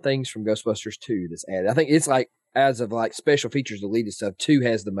 different things from Ghostbusters 2 that's added. I think it's like as of like special features deleted stuff. 2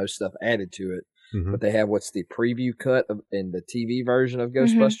 has the most stuff added to it. Mm-hmm. But they have what's the preview cut in the TV version of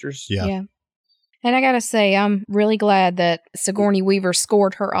Ghostbusters. Mm-hmm. Yeah. And I got to say, I'm really glad that Sigourney Weaver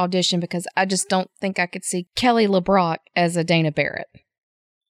scored her audition because I just don't think I could see Kelly LeBrock as a Dana Barrett.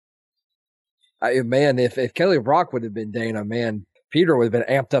 Man, if Kelly LeBrock would have been Dana, man, Peter would have been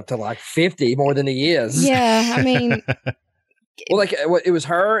amped up to like 50 more than he is. Yeah, I mean... Well, it was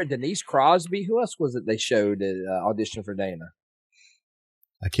her and Denise Crosby. Who else was it they showed audition for Dana?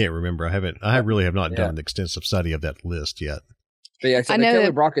 I can't remember. I really have not done an extensive study of that list yet. But yeah, I know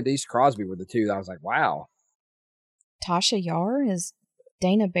Kelly LeBrock and Denise Crosby were the two. I was like, wow. Tasha Yar is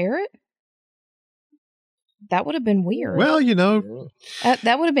Dana Barrett? That would have been weird. Well,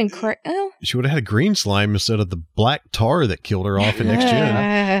 that would have been she would have had a green slime instead of the black tar that killed her off in Next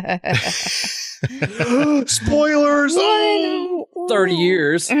Gen. Spoilers! 30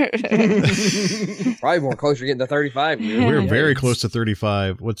 years. Probably more closer to getting to 35 years. We're very close to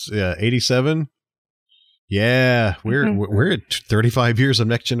 35. What's 87? Yeah, we're at 35 years of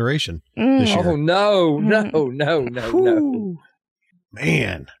Next Generation this year. Oh no.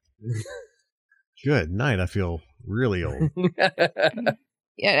 Man. Good night. I feel really old.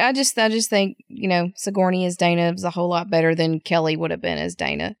 Yeah, I just think, Sigourney as Dana is a whole lot better than Kelly would have been as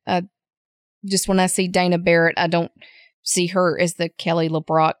Dana. Just when I see Dana Barrett, I don't see her as the Kelly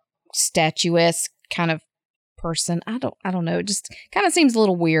LeBrock statuesque kind of person. I don't know. It just kind of seems a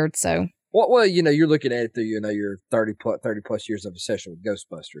little weird. So, well, you're looking at it through your 30 plus years of obsession with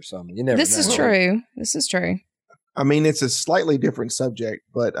Ghostbusters. So I mean, you never. This is true. This is true. I mean, it's a slightly different subject,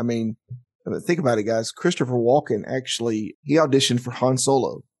 but I mean, think about it, guys. Christopher Walken he auditioned for Han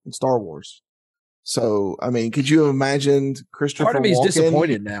Solo in Star Wars. So, I mean, could you imagine Christopher Walken? Part of me is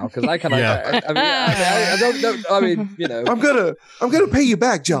disappointed now because I kind of, I don't. I mean, I'm gonna pay you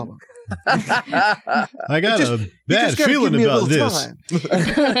back, Jabba. I got a bad feeling about this.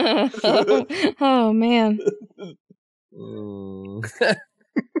 Oh man.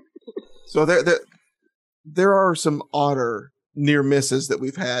 So there are some odder near misses that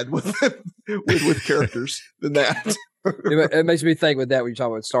we've had with characters than that. It makes me think with that when you talk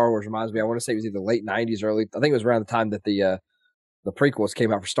about Star Wars. Reminds me, I want to say it was either late 90s, early. I think it was around the time that the prequels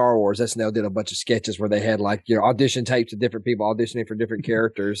came out for Star Wars. SNL did a bunch of sketches where they had audition tapes of different people auditioning for different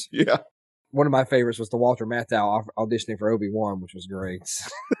characters. Yeah. One of my favorites was the Walter Matthau auditioning for Obi-Wan, which was great.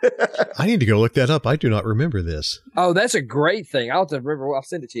 I need to go look that up. I do not remember this. Oh, that's a great thing. I'll have to remember. I'll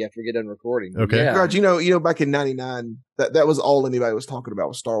send it to you after we get done recording. Okay. Yeah. God, back in '99, that was all anybody was talking about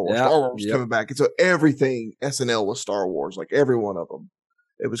was Star Wars. Yeah. Star Wars was coming back, and so everything SNL was Star Wars. Like every one of them,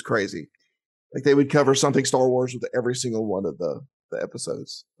 it was crazy. Like they would cover something Star Wars with every single one of the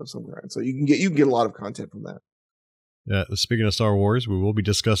episodes of some kind. So you can get a lot of content from that. Speaking of Star Wars, we will be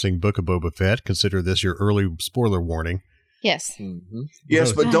discussing Book of Boba Fett. Consider this your early spoiler warning. Yes. Mm-hmm.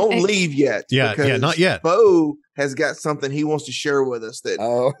 Yes, but don't leave yet. Yeah, not yet. Bo has got something he wants to share with us that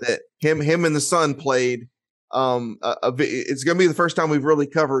him and the son played. It's going to be the first time we've really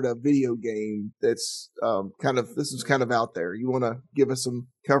covered a video game that's this is kind of out there. You want to give us some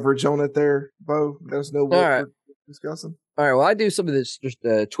coverage on it there, Bo? Let us know what we're discussing. All right. Well, I do some of this just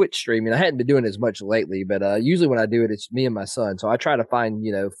Twitch streaming. I hadn't been doing it as much lately, but usually when I do it, it's me and my son. So I try to find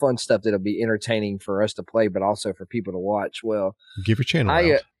fun stuff that'll be entertaining for us to play, but also for people to watch. Well, give your channel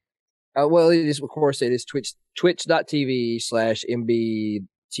out. Well, it is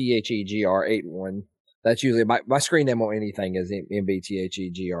twitch.tv/MBTHEGR81. That's usually my screen name on anything is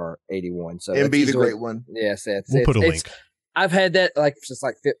MBTHEGR81. So MB the great one. Yes, we'll put a link. I've had that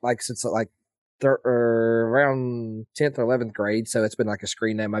since around 10th or 11th grade. So it's been like a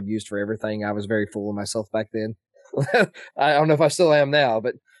screen name I've used for everything. I was very full of myself back then. I don't know if I still am now,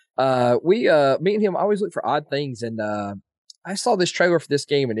 but me and him always look for odd things. And I saw this trailer for this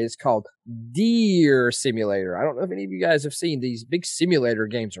game and it's called Deer Simulator. I don't know if any of you guys have seen these big simulator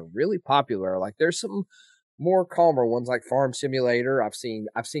games are really popular. Like there's some more calmer ones like Farm Simulator. I've seen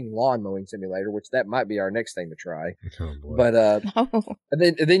Lawn Mowing Simulator, which that might be our next thing to try. Oh, boy. But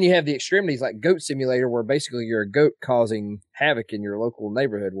and then you have the extremities like Goat Simulator, where basically you're a goat causing havoc in your local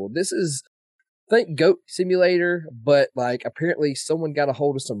neighborhood. Well, this is Goat Simulator, but like apparently someone got a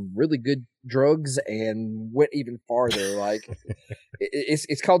hold of some really good drugs and went even farther. Like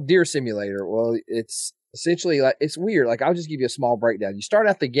it's called Deer Simulator. Well, it's essentially like it's weird. Like I'll just give you a small breakdown. You start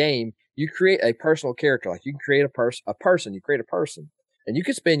out the game. You create a personal character. Like you can create a person. You create a person. And you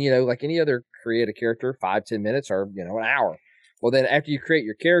can spend, like any other creative character, 5-10 minutes or, an hour. Well, then after you create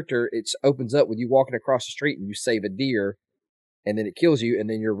your character, it opens up with you walking across the street and you save a deer and then it kills you and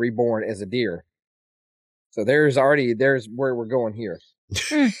then you're reborn as a deer. So there's where we're going here.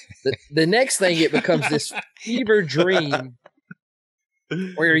 The next thing, it becomes this fever dream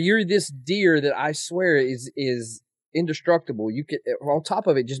where you're this deer that I swear is indestructible. You can, on top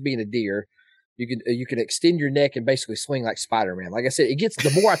of it just being a deer, you can extend your neck and basically swing like Spider-Man. Like I said,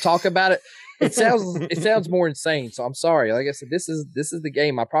 the more I talk about it, it sounds more insane. So I'm sorry. Like I said, this is the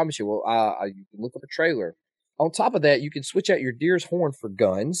game. I promise you. Well, you can look up a trailer. On top of that, you can switch out your deer's horn for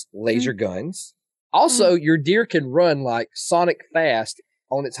guns, laser guns. Also, your deer can run like Sonic fast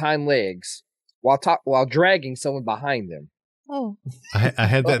on its hind legs while dragging someone behind them. Oh, I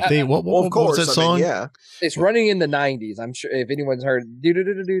had that thing. What was that song? Yeah, it's running in the 90s. I'm sure if anyone's heard,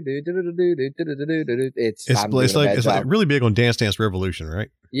 it's like really big on Dance Dance Revolution, right?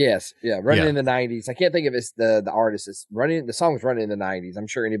 Yes, yeah, running in the 90s. I can't think of the artist. It's running. The song's running in the 90s. I'm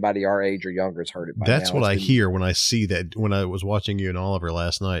sure anybody our age or younger has heard it. That's what I hear when I see that. When I was watching you and Oliver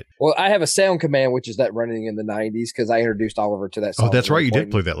last night. Well, I have a sound command which is that running in the 90s because I introduced Oliver to that song. Oh, that's right. You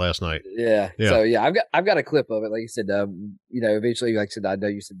did play that last night. Yeah. So yeah, I've got a clip of it. Like you said, eventually, like I said, I know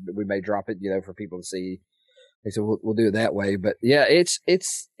you said we may drop it, for people to see. They said we'll do it that way. But yeah, it's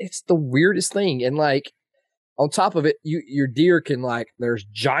the weirdest thing. And like on top of it, your deer can there's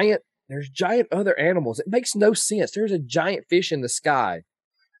giant other animals. It makes no sense. There's a giant fish in the sky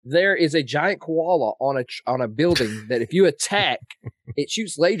there is a giant koala on a building that if you attack, it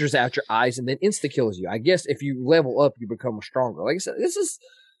shoots lasers out your eyes and then insta kills you. I guess if you level up, you become stronger. Like I said, this is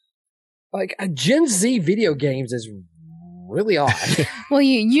like a Gen Z video games is really odd. Well,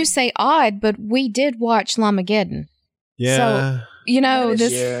 you say odd, but we did watch Llamageddon. Yeah. So,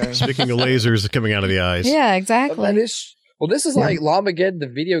 this. Yeah. Speaking of lasers coming out of the eyes. Yeah, exactly. This is like Llamageddon,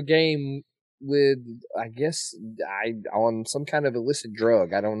 the video game with, I guess, on some kind of illicit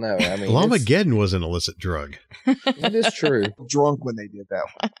drug. I don't know. I mean, Llamageddon was an illicit drug. That is true. Drunk when they did that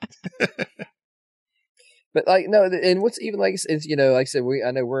one. But no, and what's even like is like I said,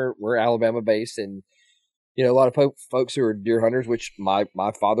 I know we're Alabama based, and a lot of folks who are deer hunters, which my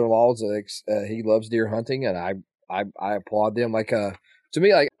father-in-law's he loves deer hunting, and I applaud them. Like to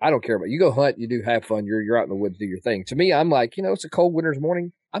me, like I don't care about you go hunt, you do have fun, you're out in the woods, do your thing. To me, I'm like it's a cold winter's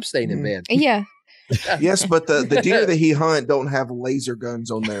morning, I'm staying in bed. Yeah. Yes, but the deer that he hunt don't have laser guns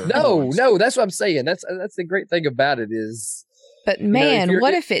on there. No, that's what I'm saying. That's the great thing about it is. But man,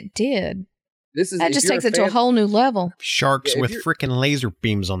 what if it did? That just takes it to a whole new level. Sharks with freaking laser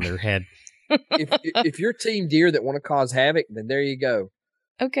beams on their head. if you're team deer that want to cause havoc, then there you go.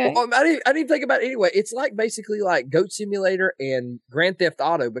 Okay. Well, I didn't even think about it anyway. It's like basically like Goat Simulator and Grand Theft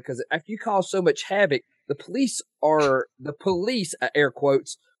Auto, because after you cause so much havoc, the police air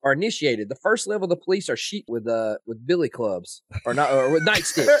quotes are initiated. The first level of the police are sheep with billy clubs or with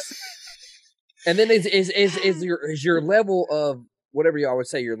nightsticks. And then is your level of whatever you always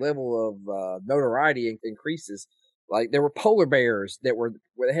say, your level of notoriety increases. Like there were polar bears where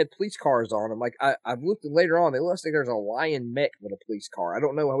they had police cars on them. Like I've looked at later on, it looks like there's a lion mech with a police car. I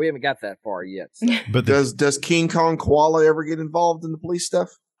don't know, we haven't got that far yet. So. But does King Kong Koala ever get involved in the police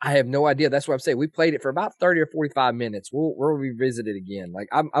stuff? I have no idea. That's what I'm saying. We played it for about 30 or 45 minutes. We'll revisit it again. Like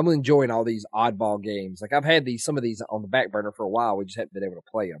I'm enjoying all these oddball games. Like I've had some of these on the back burner for a while. We just haven't been able to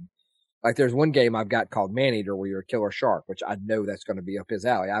play them. Like there's one game I've got called Maneater where you're a killer shark, which I know that's going to be up his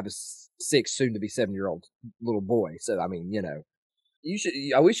alley. I have a 6, soon to be 7-year-old little boy. So, I mean,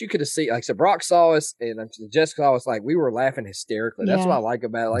 I wish you could have seen, like, so Brock saw us and Jessica saw us, like, we were laughing hysterically. That's what I like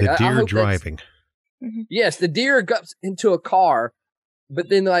about it. Like, the deer driving. Yes, the deer got into a car, but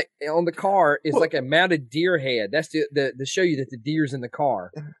then, like, on the car is like a mounted deer head. That's to show you that the deer's in the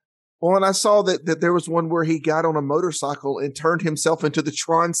car. Well, and I saw that there was one where he got on a motorcycle and turned himself into the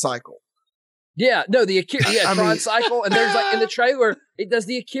Tron cycle. Yeah, no, Tron cycle, and there's like in the trailer, it does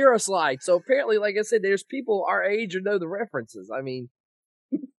the Akira slide. So apparently, like I said, there's people our age who know the references. I mean,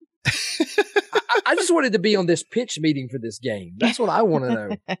 I just wanted to be on this pitch meeting for this game. That's what I want to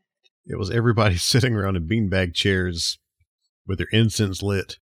know. It was everybody sitting around in beanbag chairs with their incense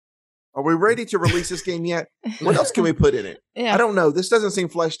lit. Are we ready to release this game yet? What else can we put in it? Yeah. I don't know. This doesn't seem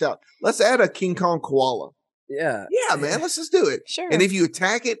fleshed out. Let's add a King Kong Koala. Yeah. Yeah, man. Let's just do it. Sure. And if you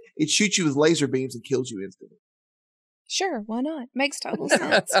attack it, it shoots you with laser beams and kills you instantly. Sure. Why not? Makes total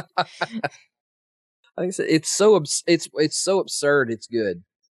sense. Like I said, it's so absurd. It's good.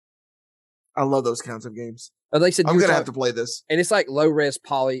 I love those kinds of games. Like I said, I'm gonna have to play this. And it's like low res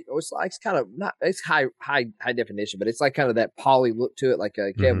poly. It's kind of not. It's high definition, but it's like kind of that poly look to it, like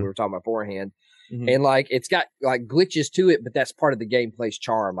Kevin we were talking about beforehand. Mm-hmm. And like it's got like glitches to it, but that's part of the gameplay's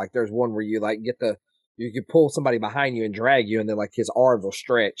charm. Like there's one where you like you can pull somebody behind you and drag you, and then like his arms will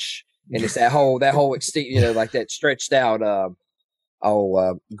stretch, and it's that whole extent, like that stretched out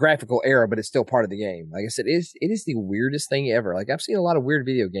graphical error, but it's still part of the game. Like I said, it is the weirdest thing ever. Like I've seen a lot of weird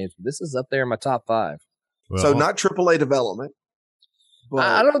video games, but this is up there in my top 5. Well, so not AAA development. But,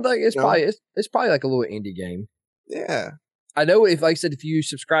 I don't think it's probably like a little indie game. Yeah. I know if you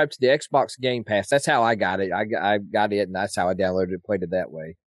subscribe to the Xbox Game Pass, that's how I got it. I got it, and that's how I downloaded it, played it that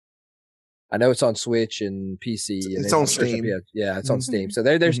way. I know it's on Switch and PC. And it's on Steam. Yeah, it's on Steam. So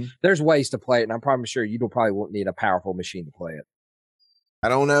there's ways to play it, and I'm probably sure you probably won't need a powerful machine to play it. I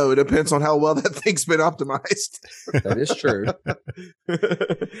don't know. It depends on how well that thing's been optimized. That is true.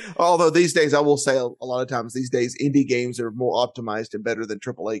 Although these days, I will say a lot of times these days, indie games are more optimized and better than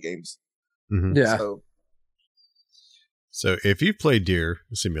AAA games. Mm-hmm. Yeah. So if you play Deer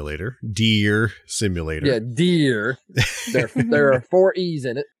Simulator. Yeah, Deer. There are 4 E's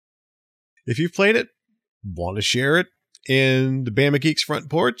in it. If you've played it, want to share it in the Bama Geeks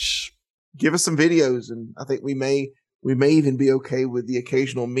front porch, give us some videos, and I think we may even be okay with the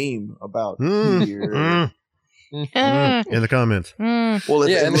occasional meme about Deer. In the comments. Well,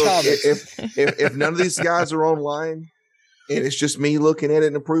 if none of these guys are online and it's just me looking at it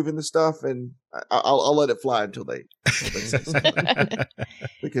and approving the stuff, and I'll let it fly until they say something.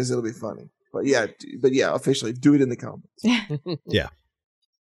 Because it'll be funny. But yeah, officially do it in the comments. Yeah.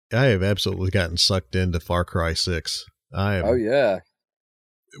 I have absolutely gotten sucked into Far Cry 6. Oh yeah.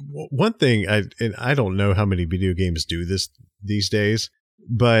 one thing, I don't know how many video games do this these days,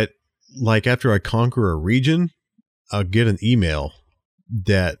 but like after I conquer a region, I'll get an email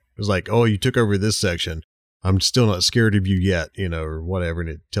that was like, "Oh, you took over this section. I'm still not scared of you yet," or whatever, and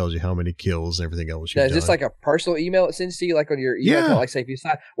it tells you how many kills and everything else. Is this like a personal email it sends to you, like on your email? Yeah. Like, say if you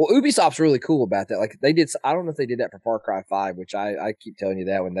sign. Well, Ubisoft's really cool about that. Like they did. I don't know if they did that for Far Cry 5, which I keep telling you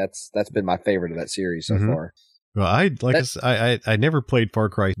that one. That's been my favorite of that series so far. Well, I never played Far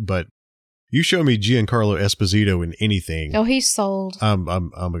Cry, but you show me Giancarlo Esposito in anything. Oh, he's sold. I'm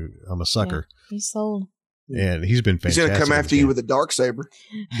a sucker. Yeah, he's sold. And he's been fantastic. He's going to come after you with a Darksaber.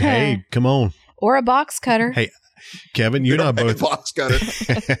 Hey, come on. Or a box cutter. Hey, Kevin, you and I both. Box cutter.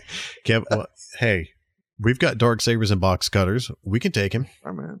 Kevin, hey, we've got Darksabers and box cutters. We can take him.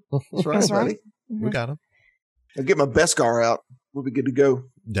 Oh, man. That's right, buddy. We got him. I'll get my Beskar out. We'll be good to go.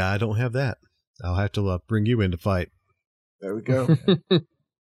 I don't have that. I'll have to bring you in to fight. There we go.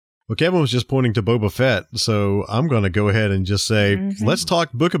 Well, Kevin was just pointing to Boba Fett, so I'm going to go ahead and just say, let's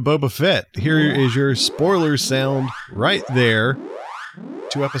talk Book of Boba Fett. Here is your spoiler sound right there.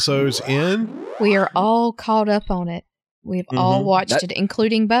 2 episodes in. We are all caught up on it. We've all watched it,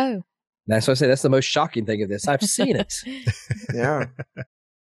 including Bo. That's what I say. That's the most shocking thing of this. I've seen it. Yeah.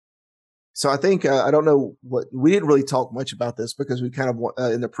 So I think, I don't know we didn't really talk much about this because we kind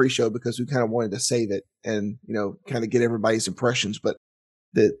of, in the pre-show, because we kind of wanted to save it and, kind of get everybody's impressions. But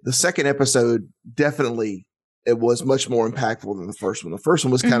the second episode, definitely, it was much more impactful than the first one. The first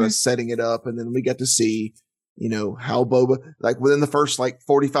one was kind of setting it up, and then we got to see, how Boba, like within the first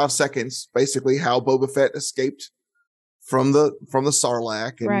 45 seconds, basically how Boba Fett escaped from the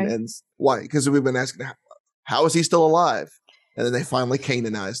Sarlacc and why, because we've been asking how is he still alive? And then they finally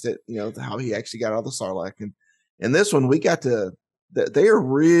canonized it, how he actually got out of the Sarlacc. And in this one, we got to, they are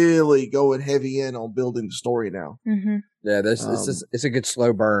really going heavy in on building the story now. Mm-hmm. Yeah, it's a good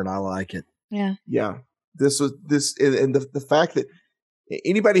slow burn. I like it. Yeah. Yeah. And the fact that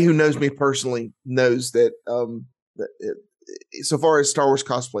anybody who knows me personally knows that, so far as Star Wars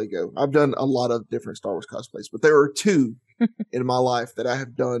cosplay go, I've done a lot of different Star Wars cosplays, but there are 2 in my life that I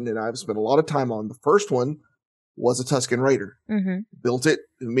have done and I've spent a lot of time on. The first one was a Tusken Raider. Mm-hmm. Built it.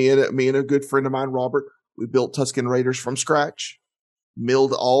 Me and a good friend of mine, Robert, we built Tusken Raiders from scratch.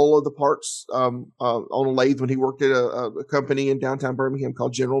 Milled all of the parts on a lathe when he worked at a company in downtown Birmingham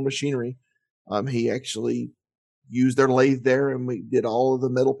called General Machinery. He actually used their lathe there, and we did all of the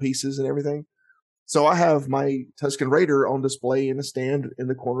metal pieces and everything. So I have my Tusken Raider on display in a stand in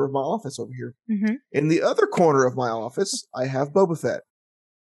the corner of my office over here. Mm-hmm. In the other corner of my office, I have Boba Fett.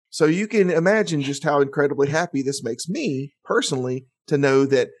 So you can imagine just how incredibly happy this makes me personally to know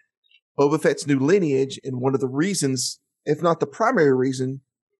that Boba Fett's new lineage, and one of the reasons, if not the primary reason,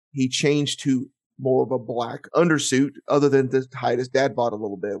 he changed to more of a black undersuit, other than to hide his dad bod a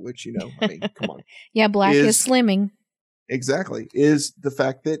little bit, which, come on. Yeah, black is slimming. Exactly. Is the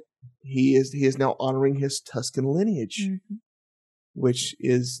fact that he is now honoring his Tusken lineage, which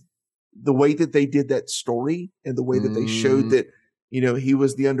is the way that they did that story and the way that they showed that, he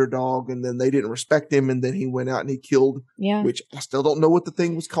was the underdog, and then they didn't respect him, and then he went out and he killed, which I still don't know what the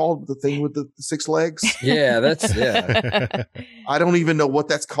thing was called, the thing with the 6 legs. Yeah, I don't even know what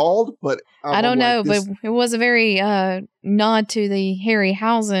that's called, but I don't know, but it was a very nod to the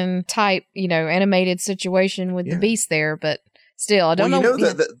Harryhausen type, animated situation with the beast there, but still, I don't know.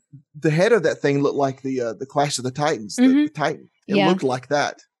 The head of that thing looked like the Clash of the Titans, the Titan. It looked like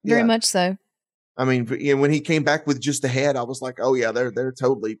that. Very much so. I mean, when he came back with just the head, I was like, "Oh yeah, they're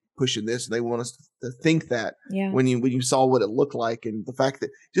totally pushing this, and they want us to think that." Yeah. When you saw what it looked like, and the fact that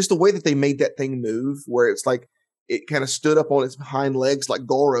just the way that they made that thing move, where it's like it kind of stood up on its hind legs like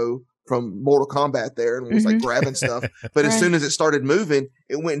Goro from Mortal Kombat there, and was like grabbing stuff. But as soon as it started moving,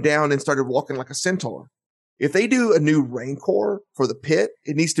 it went down and started walking like a centaur. If they do a new Rancor for the pit,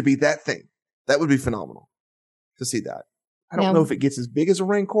 it needs to be that thing. That would be phenomenal to see that. I don't know if it gets as big as a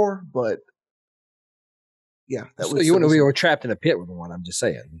Rancor, but. Yeah, you wouldn't be trapped in a pit with one. I'm just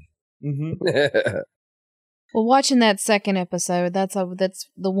saying. Mm-hmm. Well, watching that second episode, that's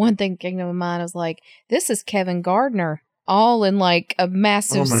the one thing came to my mind. I was like, this is Kevin Gardner, all in like a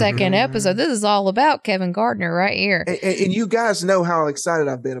massive second episode. This is all about Kevin Gardner right here. And you guys know how excited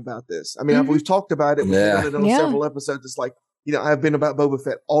I've been about this. I mean, we've talked about it. We've done it on several episodes. It's like, I've been about Boba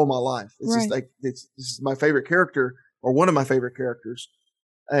Fett all my life. It's just like this is my favorite character, or one of my favorite characters.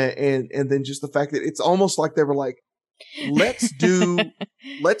 And then just the fact that it's almost like they were like, let's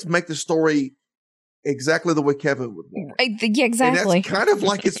make the story exactly the way Kevin would want. Yeah, exactly. And that's kind of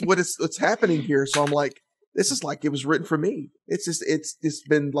like what's happening here. So I'm like, this is like it was written for me. It's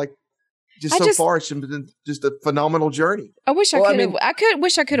been like far, it's been just a phenomenal journey. I wish I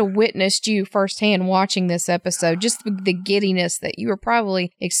could have witnessed you firsthand watching this episode. Just the giddiness that you were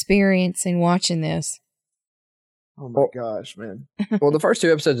probably experiencing watching this. Oh my gosh, man! Well, the first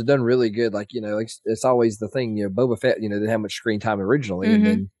 2 episodes have done really good. Like it's always the thing. Boba Fett, didn't have much screen time originally, and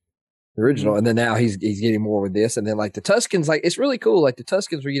then and then now he's getting more with this, and then like the Tuskens, like it's really cool. Like the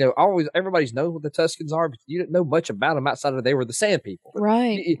Tuskens were always everybody's knows what the Tuskens are, but you didn't know much about them outside of they were the Sand People,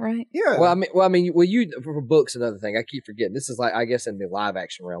 right? Yeah. Well, you for books, another thing I keep forgetting. This is like I guess in the live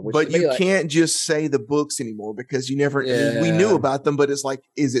action realm, but you can't just say the books anymore because you never. I mean, we knew about them, but it's like,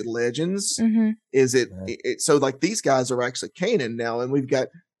 is it legends? Mm-hmm. Is it? So like these guys are actually Kanan now, and we've got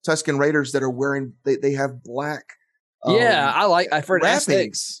Tusken Raiders that are wearing. They have black. For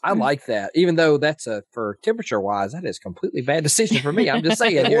aesthetics, I like that. Even though that's for temperature wise, that is a completely bad decision for me. I'm just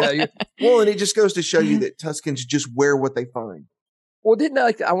saying. Well, and it just goes to show you that Tuskens just wear what they find. Well, didn't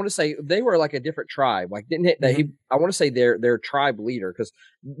I want to say they were like a different tribe? Like didn't they? I want to say their tribe leader, because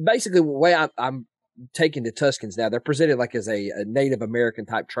basically the way I'm taking the Tuskens now, they're presented like as a Native American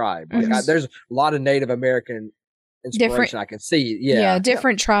type tribe. Like there's a lot of Native American inspiration I can see. Yeah,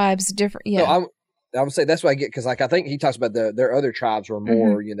 different tribes, different. Yeah. So I would say that's what I get, because like I think he talks about their other tribes were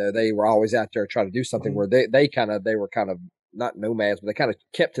more, they were always out there trying to do something where they were kind of not nomads, but they kind of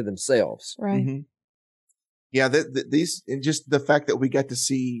kept to themselves. Right. Mm-hmm. Yeah, these, and just the fact that we got to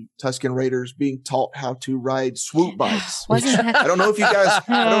see Tusken Raiders being taught how to ride swoop bikes. I don't know if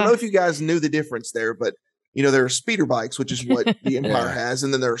you guys knew the difference there, but there are speeder bikes, which is what the Empire has,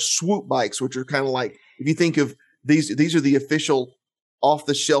 and then there are swoop bikes, which are kind of like, if you think of these are the official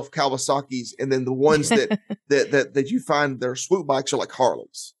off-the-shelf Kawasaki's, and then the ones that you find their swoop bikes are like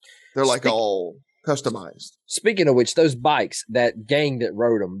Harleys. They're like all customized. Speaking of which, those bikes, that gang that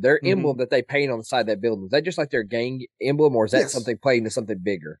rode them, their emblem that they paint on the side of that building, is that just like their gang emblem, or is that something played into something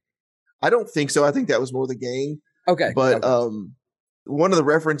bigger? I don't think so. I think that was more the gang. Okay. But one of the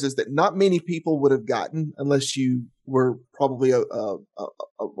references that not many people would have gotten, unless you were probably a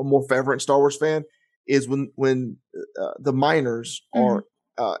more fervent Star Wars fan, is when the miners are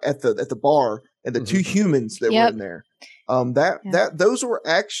at the bar, and the 2 humans that were in there. Those were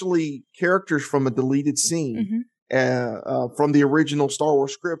actually characters from a deleted scene from the original Star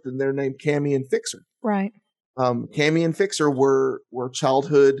Wars script, and they're named Cammy and Fixer. Right. Cammy and Fixer were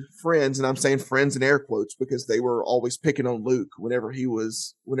childhood friends, and I'm saying friends in air quotes because they were always picking on Luke whenever he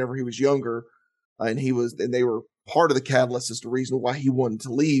was younger, and they were part of the catalyst as the reason why he wanted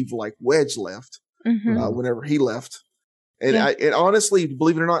to leave, like Wedge left. Whenever he left. And and honestly,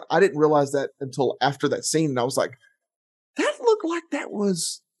 believe it or not, I didn't realize that until after that scene. And I was like, that looked like that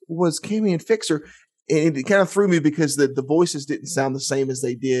was Cammy and Fixer. And it kind of threw me because the voices didn't sound the same as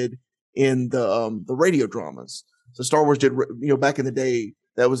they did in the radio dramas. So Star Wars did, back in the day,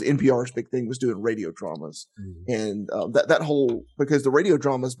 that was NPR's big thing, was doing radio dramas. And that whole, because the radio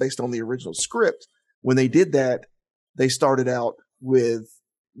drama is based on the original script. When they did that, they started out with,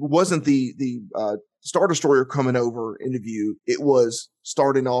 wasn't the Star Destroyer coming over into view. It was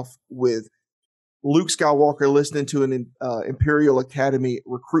starting off with Luke Skywalker listening to an Imperial Academy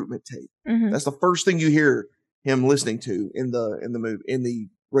recruitment tape. That's the first thing you hear him listening to in the movie, in the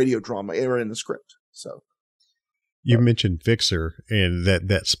radio drama, or in the script. So you mentioned Fixer, and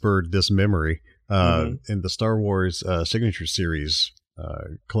that spurred this memory. In the Star Wars Signature Series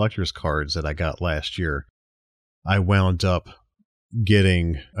collector's cards that I got last year, I wound up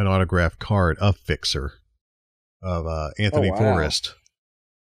getting an autographed card of Fixer, of Anthony Forrest.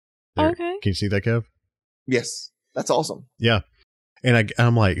 Okay. Can you see that, Kev? Yes. That's awesome. Yeah. And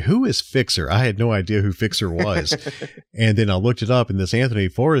I'm like, who is Fixer? I had no idea who Fixer was. And then I looked it up, and this Anthony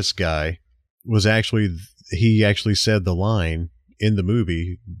Forrest guy was he actually said the line in the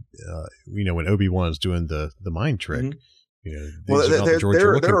movie, when Obi-Wan's doing the mind trick. Well,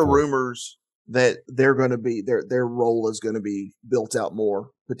 there are rumors that they're going to be their role is going to be built out more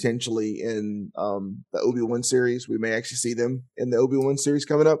potentially in the Obi-Wan series. We may actually see them in the Obi-Wan series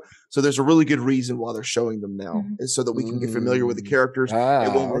coming up. So there's a really good reason why they're showing them now, is so that we can get familiar with the characters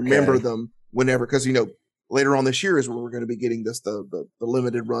and we'll remember them whenever. Because later on this year is when we're going to be getting this the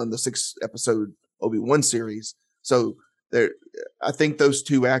limited run, the 6-episode Obi-Wan series. So I think those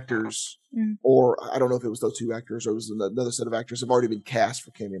 2 actors. Or I don't know if it was those 2 actors or it was another set of actors have already been cast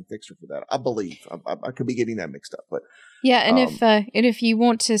for Cammy and Fixer for that. I believe I could be getting that mixed up, but and if you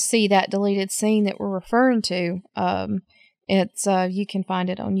want to see that deleted scene that we're referring to, it's you can find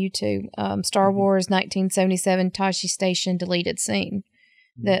it on YouTube. Star Wars 1977 Tashi Station deleted scene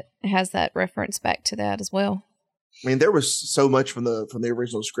that has that reference back to that as well. I mean, there was so much from the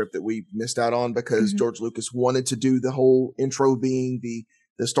original script that we missed out on because George Lucas wanted to do the whole intro being the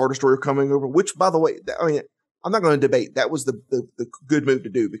the Star Destroyer coming over, which, by the way, I mean, I'm not going to debate. That was the good move to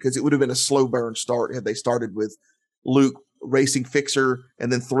do, because it would have been a slow burn start had they started with Luke racing Fixer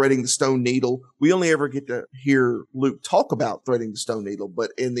and then threading the Stone Needle. We only ever get to hear Luke talk about threading the Stone Needle,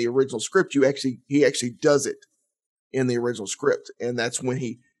 but in the original script, he actually does it in the original script, and that's when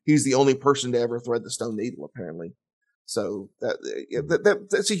he's the only person to ever thread the Stone Needle, apparently. So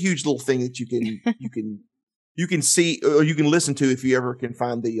that's a huge little thing that you can see, or you can listen to if you ever can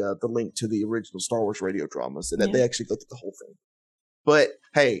find the link to the original Star Wars radio dramas, and that they actually looked at the whole thing. But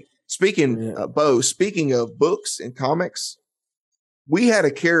hey, speaking of books and comics, we had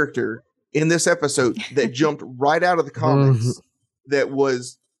a character in this episode that jumped right out of the comics. That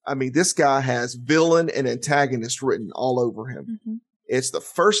was, I mean, this guy has villain and antagonist written all over him. Mm-hmm. It's the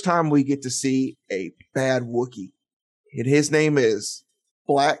first time we get to see a bad Wookiee, and his name is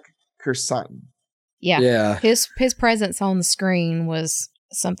Black Krrsantan. Yeah. His presence on the screen was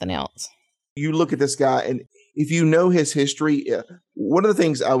something else. You look at this guy, and if you know his history, one of the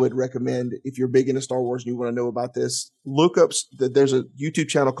things I would recommend if you're big into Star Wars and you want to know about this, look up. There's a YouTube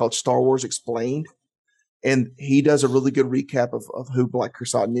channel called Star Wars Explained, and he does a really good recap of who Black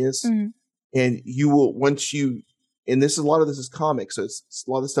Krrsantan is. Mm-hmm. And you will, and a lot of this is comics, so a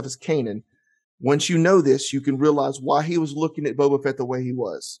lot of this stuff is canon. Once you know this, you can realize why he was looking at Boba Fett the way he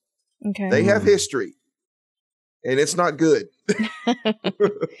was. Okay. They have history, and it's not good.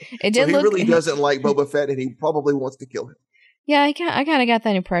 He really doesn't like Boba Fett, and he probably wants to kill him. Yeah, I kind of got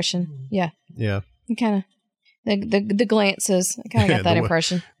that impression. Yeah. He kind of the glances. I kind of got that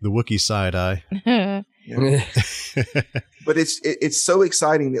impression. The Wookiee side eye. But it's so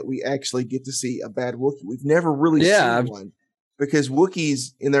exciting that we actually get to see a bad Wookiee. We've never really seen one, because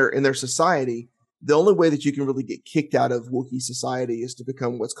Wookiees in their society, the only way that you can really get kicked out of Wookiee society is to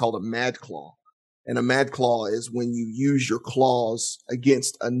become what's called a Mad Claw. And a Mad Claw is when you use your claws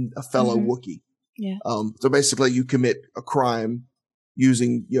against a fellow Wookiee. Yeah. So basically you commit a crime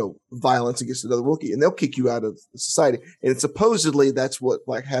using, violence against another Wookiee, and they'll kick you out of the society. And supposedly that's what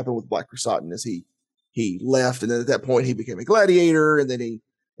happened with Black Krrsantan, is he left, and then at that point he became a gladiator, and then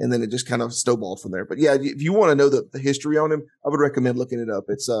it just kind of snowballed from there. But yeah, if you want to know the history on him, I would recommend looking it up.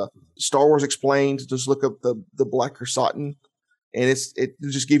 It's Star Wars Explained. Just look up the Black Krrsantan, and it'll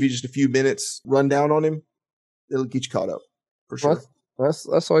just give you just a few minutes rundown on him. It'll get you caught up for sure.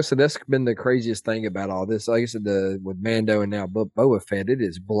 That's always said. That's been the craziest thing about all this. Like I said, with Mando and now Boba Fett, it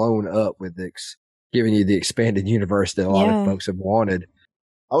is blown up with giving you the expanded universe that a lot of folks have wanted.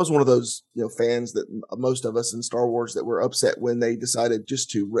 I was one of those, fans that most of us in Star Wars that were upset when they decided just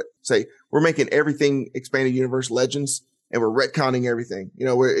to say, we're making everything expanded universe Legends, and we're retconning everything.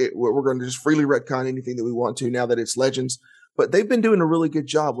 We're going to just freely retcon anything that we want to now that it's Legends. But they've been doing a really good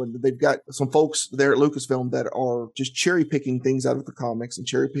job when they've got some folks there at Lucasfilm that are just cherry picking things out of the comics and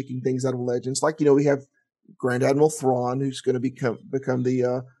cherry picking things out of Legends. Like, we have Grand Admiral Thrawn, who's going to become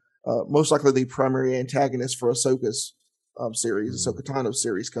the most likely the primary antagonist for Ahsoka's series, Ahsoka Tano's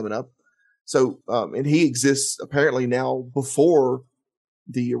series coming up. So, and he exists apparently now before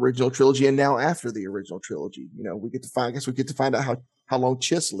the original trilogy and now after the original trilogy. We get to find out how long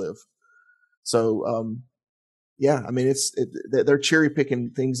Chiss live. So, I mean, they're cherry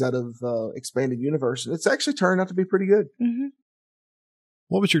picking things out of expanded universe, and it's actually turned out to be pretty good. Mm-hmm.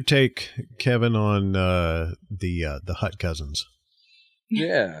 What was your take, Kevin, on the Hutt cousins?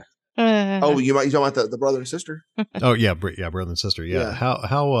 Yeah. You talking about the brother and sister? Oh yeah, brother and sister. Yeah.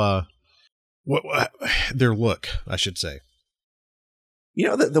 How what their look, I should say.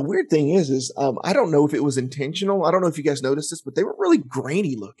 The weird thing is I don't know if it was intentional. I don't know if you guys noticed this, but they were really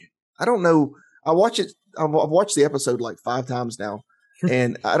grainy looking. I don't know. I've watched the episode like 5 times now,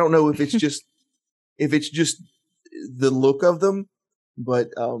 and I don't know if it's just the look of them, but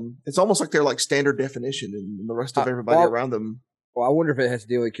it's almost like they're like standard definition, and the rest of everybody around them. Well, I wonder if it has to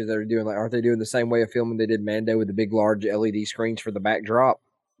do with because they're doing aren't they doing the same way of filming they did Mando with the big large LED screens for the backdrop?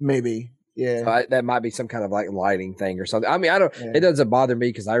 Maybe, yeah. So that might be some kind of lighting thing or something. I mean, I don't. Yeah. It doesn't bother me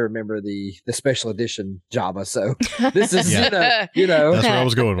because I remember the special edition Jabba. So this is That's where I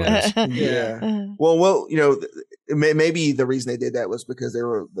was going with this. Yeah. Well, maybe the reason they did that was because they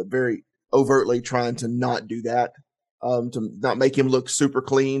were very overtly trying to not do that, to not make him look super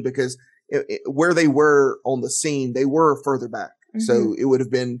clean, because where they were on the scene, they were further back. Mm-hmm. So it would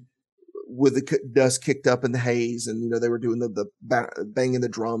have been with the dust kicked up in the haze, and they were doing the banging the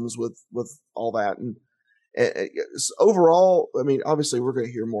drums with all that. And overall, I mean, obviously we're going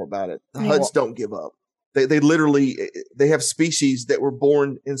to hear more about it. The Hutts don't give up. They literally have species that were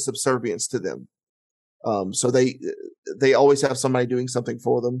born in subservience to them. So they always have somebody doing something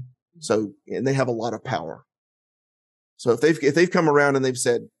for them. So, and they have a lot of power. So if they've come around and they've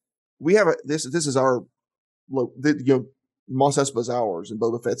said, we have this is our, Mos Espa's ours, and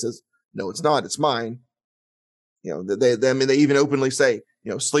Boba Fett says, no, it's not, it's mine. They even openly say,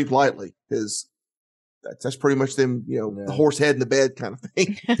 sleep lightly, because that's pretty much them, the horse head in the bed kind of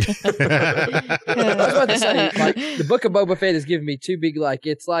thing. I was about to say, like, the Book of Boba Fett has given me too big, I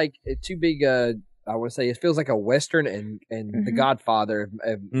want to say it feels like a Western and The Godfather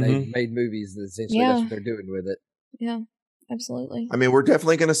have made movies. Essentially, that's what they're doing with it. Yeah, absolutely. I mean, we're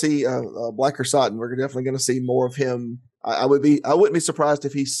definitely going to see Blacker Satan. We're definitely going to see more of him. I wouldn't be surprised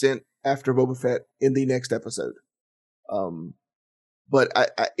if he's sent after Boba Fett in the next episode. But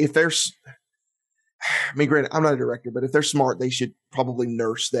if there's, granted, I'm not a director, but if they're smart, they should probably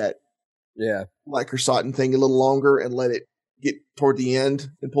nurse that Blacker Satan thing a little longer and let it get toward the end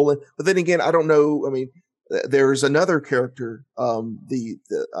and pull in. But then again, I don't know. I mean, there's another character. I don't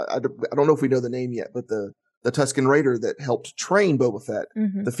know if we know the name yet, but the Tusken Raider that helped train Boba Fett,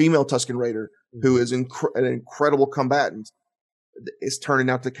 the female Tusken Raider, who is an incredible combatant, is turning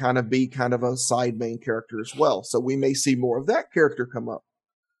out to be a side main character as well. So we may see more of that character come up.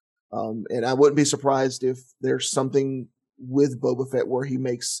 And I wouldn't be surprised if there's something with Boba Fett where he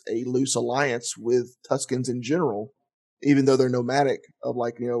makes a loose alliance with Tuskens in general, even though they're nomadic, of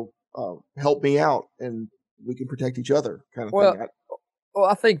help me out and we can protect each other kind of thing. Well,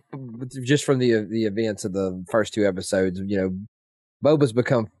 I think just from the events of the first 2 episodes, Boba's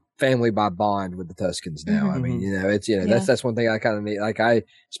become family by bond with the Tuskens now. I mean, it's that's one thing I kind of need.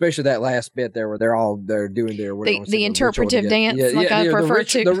 Especially that last bit there where they're doing the interpretive dance, I prefer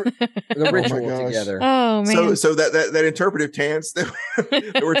to the ritual together. Oh man! So that interpretive dance that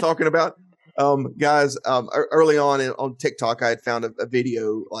we're talking about, guys. Early on TikTok, I had found a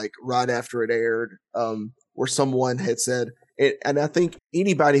video right after it aired, where someone had said, and I think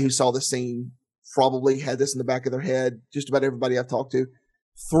anybody who saw the scene probably had this in the back of their head. Just about everybody I've talked to.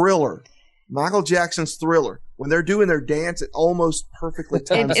 Thriller, Michael Jackson's Thriller. When they're doing their dance, it almost perfectly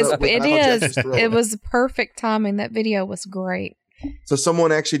times up with Michael Jackson's Thriller. It was perfect timing. That video was great. So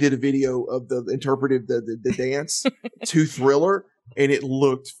someone actually did a video of the interpretive the dance to Thriller, and it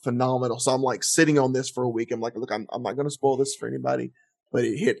looked phenomenal. So I'm sitting on this for a week. I'm like, look, I'm not going to spoil this for anybody, but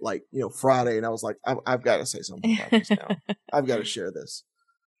it hit Friday, and I was like, I've got to say something about this now. I've got to share this.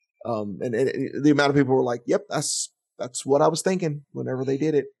 And the amount of people were like, yep, that's what I was thinking whenever they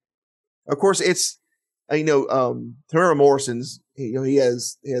did it. Of course, it's Tamara Morrison's. He's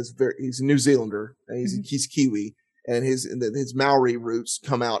a New Zealander. And he's Kiwi, and his Maori roots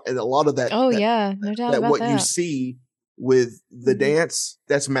come out, and a lot of that. Oh yeah, no doubt about that. What you see with the dance,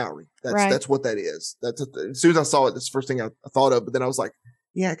 that's Maori. That's what that is. That's as soon as I saw it, that's the first thing I thought of. But then I was like,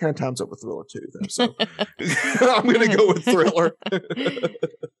 yeah, it kind of times up with Thriller too, though. So I'm going to go with Thriller.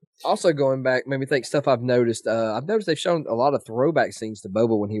 Also, going back, made me think stuff I've noticed. They've shown a lot of throwback scenes to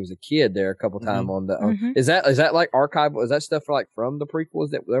Boba when he was a kid there a couple times on the. Is that like archival? Is that stuff from the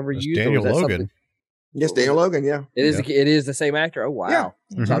prequels that ever used? Daniel Logan. Something? Yes, Daniel Logan. Yeah, it is. It is the same actor. Oh wow!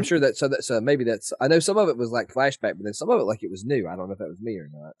 Yeah. So I'm sure so maybe that's. I know some of it was like flashback, but then some of it it was new. I don't know if that was me or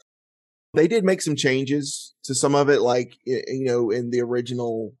not. They did make some changes to some of it, in the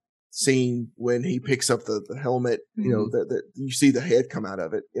original scene when he picks up the helmet, that you see the head come out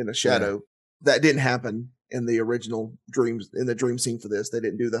of it in a shadow. Yeah. That didn't happen in the original dreams, in the dream scene for this. They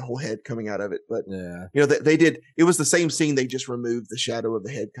didn't do the whole head coming out of it, but they did. It was the same scene. They just removed the shadow of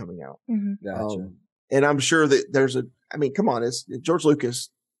the head coming out. Gotcha. And I'm sure that there's come on, George Lucas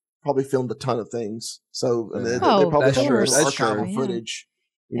probably filmed a ton of things. So they probably have archival footage,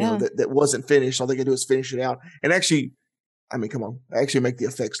 that wasn't finished. All they could do is finish it out. And actually, come on, actually make the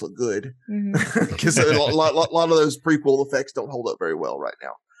effects look good, because a lot of those prequel effects don't hold up very well right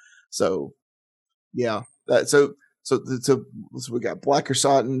now. So, yeah, so we got Blacker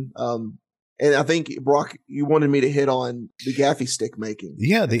Satan, and I think Brock, you wanted me to hit on the gaffy stick making.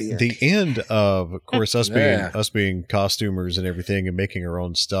 Yeah, the end of course, us being costumers and everything, and making our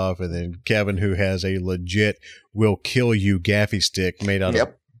own stuff, and then Kevin, who has a legit will kill you gaffy stick made out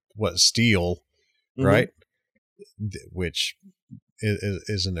of steel, right? Which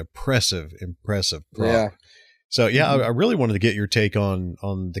is an impressive prop. Yeah. So I really wanted to get your take on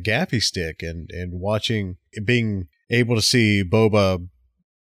the gaffy stick and watching, being able to see Boba,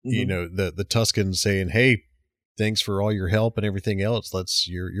 the Tuskens saying, "Hey, thanks for all your help and everything else.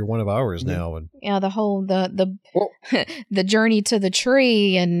 You're one of ours now." And the whole the journey to the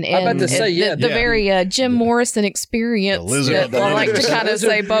tree and I'm about to say the very Jim Morrison experience that I like to kind of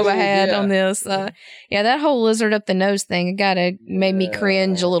say Boba had on this. That whole lizard up the nose thing made me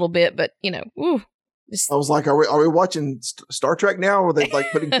cringe a little bit, but I was like, are we watching Star Trek now? Or are they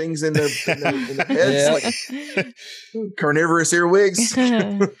like putting things in their heads, like carnivorous earwigs?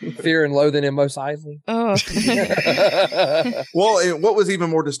 Fear and loathing in Mos Eisley. Oh. Well, and what was even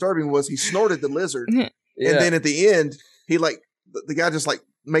more disturbing was he snorted the lizard, and then at the end, he like the guy just like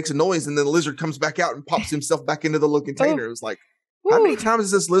makes a noise, and then the lizard comes back out and pops himself back into the little container. It was like, how many times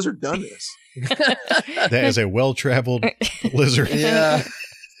has this lizard done this? That is a well-traveled lizard. Yeah.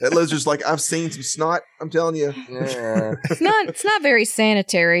 That lizard's like, I've seen some snot. I'm telling you. Yeah. It's not very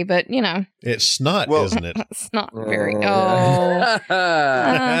sanitary, but you know. It's snot, isn't it? It's not very. Yeah.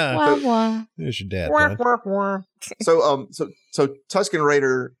 Wah, wah. There's your dad. Bud. So Tusken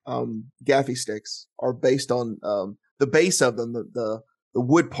Raider gaffy sticks are based on the base of them, the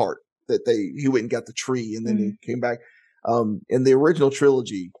wood part that he went and got the tree, and then he came back. In the original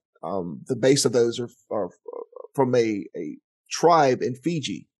trilogy, the base of those are from a tribe in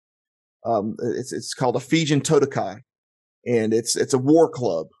Fiji. It's called a Fijian Todokai, and it's a war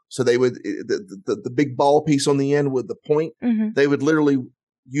club. So they would the big ball piece on the end with the point, they would literally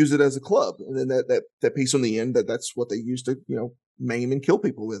use it as a club, and then that piece on the end that's what they used to maim and kill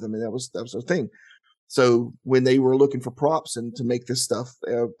people with. I mean that was their thing. So when they were looking for props and to make this stuff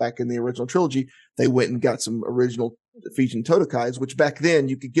back in the original trilogy, they went and got some original Fijian Todokais, which back then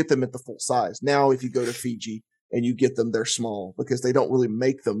you could get them at the full size. Now if you go to Fiji and you get them, they're small because they don't really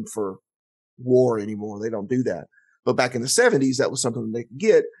make them for war anymore. They don't do that. But back in the 70s, that was something that they could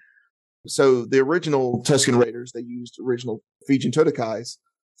get. So the original Tusken Raiders, they used original Fijian Todokais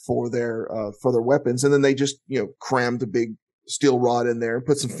for their weapons. And then they just, crammed a big steel rod in there and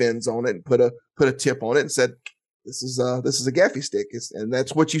put some fins on it and put a tip on it and said, this is a gaffy stick. And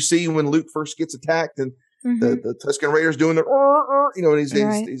that's what you see when Luke first gets attacked and the Tusken Raiders doing the,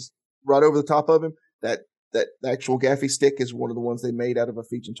 and he's right over the top of him. That actual gaffy stick is one of the ones they made out of a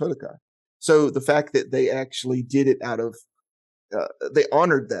Fijian Todokai. So the fact that they actually did it out of, they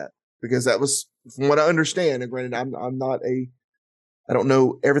honored that because that was, from what I understand, and granted, I don't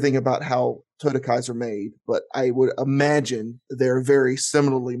know everything about how Todokais are made, but I would imagine they're very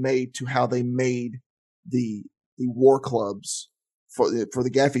similarly made to how they made the war clubs for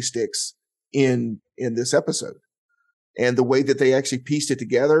the gaffy sticks in this episode. And the way that they actually pieced it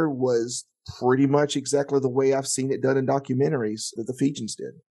together was pretty much exactly the way I've seen it done in documentaries that the Fijians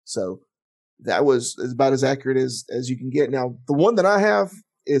did. So that was about as accurate as you can get. Now, the one that I have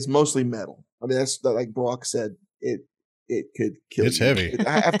is mostly metal. I mean, that's like Brock said, it could kill you. It's heavy.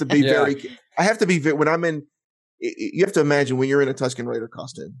 I have to be when I'm in, you have to imagine when you're in a Tusken Raider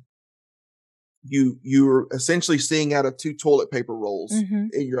costume, you're essentially seeing out of 2 toilet paper rolls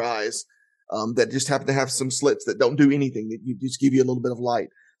in your eyes that just happen to have some slits that don't do anything, that you just give you a little bit of light.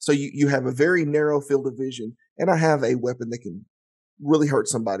 So you have a very narrow field of vision, and I have a weapon that can really hurt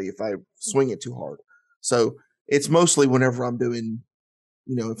somebody if I swing it too hard. So it's mostly whenever I'm doing,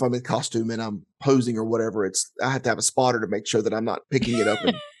 if I'm in costume and I'm posing or whatever, I have to have a spotter to make sure that I'm not picking it up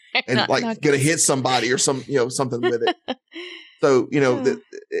and going to hit somebody or something with it. So,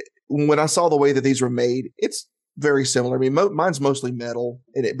 when I saw the way that these were made, it's very similar. I mean, mine's mostly metal,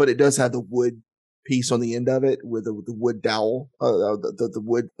 but it does have the wood piece on the end of it with the wood dowel, the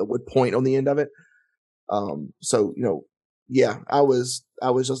wood point on the end of it. So, I was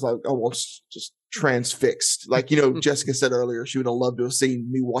just like, almost just transfixed. Like, Jessica said earlier, she would have loved to have seen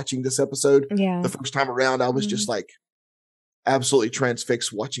me watching this episode. Yeah. The first time around, I was just like absolutely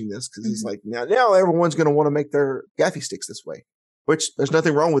transfixed watching this because it's like, now everyone's going to want to make their gaffy sticks this way, which there's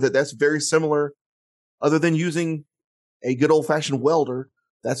nothing wrong with it. That's very similar, other than using a good old fashioned welder.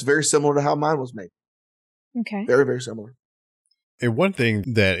 That's very similar to how mine was made. Okay. Very, very similar. And one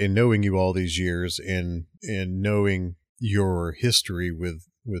thing that, in knowing you all these years and knowing your history with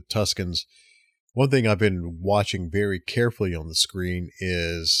Tuskens, one thing I've been watching very carefully on the screen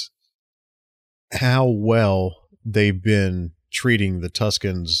is how well they've been treating the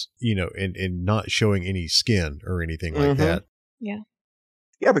Tuskens, and not showing any skin or anything like that. Yeah.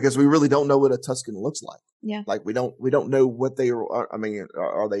 Yeah, because we really don't know what a Tusken looks like. Yeah. Like we don't know what they are. I mean,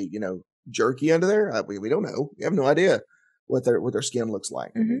 are they, jerky under there? We don't know. We have no idea what their skin looks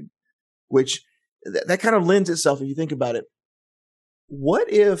like. I mean, which that kind of lends itself, if you think about it.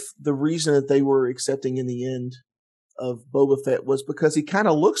 What if the reason that they were accepting in the end of Boba Fett was because he kind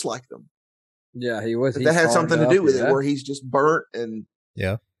of looks like them? Yeah, he was. That had something to do with it, where he's just burnt and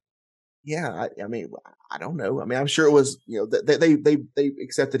yeah. I mean, I don't know. I mean, I'm sure it was, they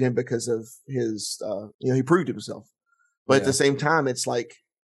accepted him because of his, he proved himself. But at the same time, it's like,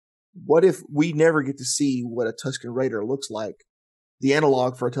 what if we never get to see what a Tusken Raider looks like? The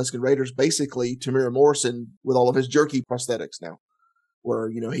analog for a Tusken Raider is basically Tamira Morrison with all of his jerky prosthetics now. where,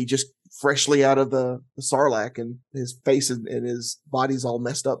 he just freshly out of the Sarlacc and his face and his body's all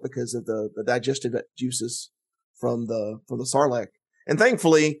messed up because of the digestive juices from the Sarlacc. And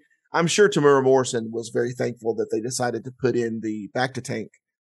thankfully, I'm sure Temuera Morrison was very thankful that they decided to put in the Bacta tank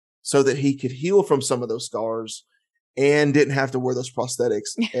so that he could heal from some of those scars and didn't have to wear those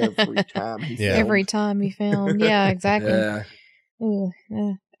prosthetics every time he filmed. Every time he filmed. Yeah, exactly. Yeah. Ooh,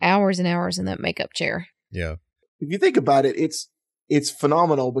 hours and hours in that makeup chair. Yeah. If you think about it, it's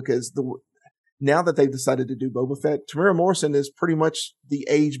phenomenal because now that they've decided to do Boba Fett, Temuera Morrison is pretty much the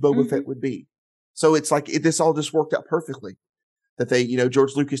age Boba Fett would be. So it's like this all just worked out perfectly. That they,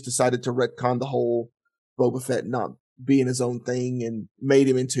 George Lucas decided to retcon the whole Boba Fett not being his own thing and made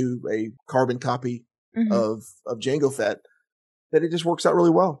him into a carbon copy of Jango Fett. That it just works out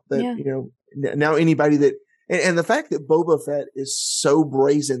really well. That now anybody that and the fact that Boba Fett is so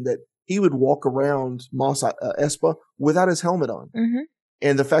brazen that he would walk around Mos Espa without his helmet on.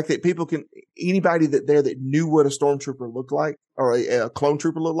 And the fact that anybody that knew what a stormtrooper looked like or a clone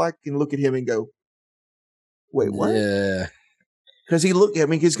trooper looked like can look at him and go, wait, what? Yeah. Because he's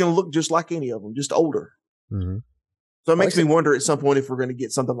going to look just like any of them, just older. So it makes me wonder at some point if we're going to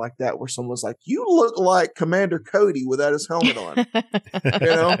get something like that where someone's like, you look like Commander Cody without his helmet on.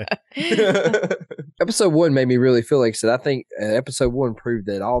 Episode 1 made me really feel like, I think episode 1 proved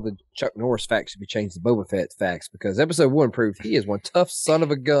that all the Chuck Norris facts should be changed to Boba Fett facts because episode 1 proved he is one tough son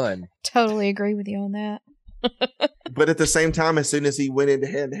of a gun. Totally agree with you on that. But at the same time, as soon as he went into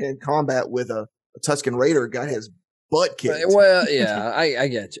hand-to-hand combat with a Tusken Raider, got his butt kicked. Well, yeah, I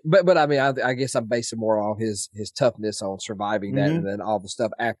get you. But I mean, I guess I'm basing more on his toughness on surviving that and then all the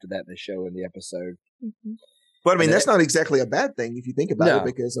stuff after that they show in the episode. But I mean, that's not exactly a bad thing if you think about it,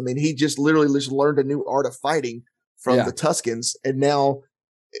 because I mean, he just literally just learned a new art of fighting from the Tuskens. And now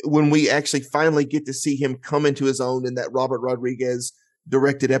when we actually finally get to see him come into his own in that Robert Rodriguez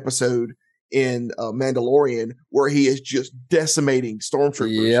directed episode in Mandalorian, where he is just decimating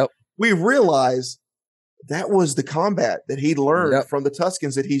stormtroopers, we realize that was the combat that he learned from the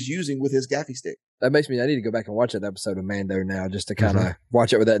Tuskens that he's using with his gaffy stick. That makes me, I need to go back and watch that episode of Mando now just to kind of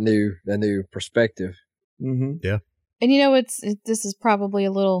watch it with that new perspective. Yeah. And this is probably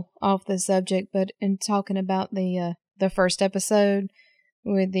a little off the subject, but in talking about the first episode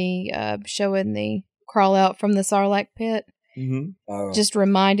with the showing the crawl out from the Sarlacc pit, just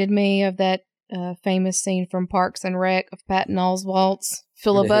reminded me of that famous scene from Parks and Rec of Patton Oswalt's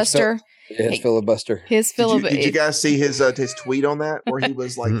filibuster. His filibuster. Did you guys see his tweet on that where he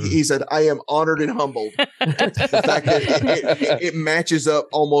was like, he said, "I am honored and humbled." The fact that it matches up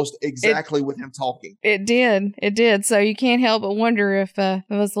almost exactly with him talking. It did. So you can't help but wonder if it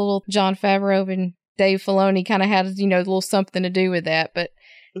was a little Jon Favreau and Dave Filoni kind of had a little something to do with that. But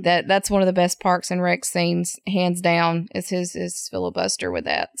that's one of the best Parks and Rec scenes, hands down, is his filibuster with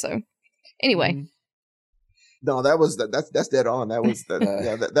that. So anyway. No, that's dead on. That was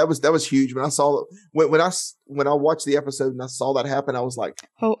that was huge. When I saw when I watched the episode and I saw that happen, I was like,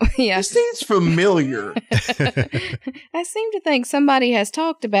 "Oh yeah, this seems familiar." I seem to think somebody has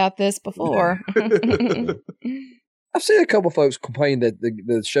talked about this before. I've seen a couple folks complain that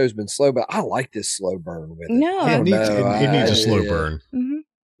the show's been slow, but I like this slow burn with it. No, it needs a slow burn.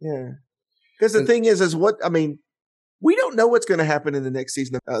 Yeah, because the thing is what I mean. We don't know what's going to happen in the next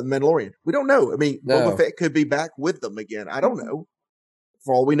season of Mandalorian. We don't know. I mean, Boba Fett could be back with them again. I don't know.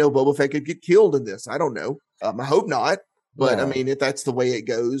 For all we know, Boba Fett could get killed in this. I don't know. I hope not. But I mean, if that's the way it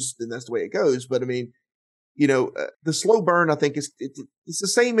goes, then that's the way it goes. But I mean, the slow burn, I think it's the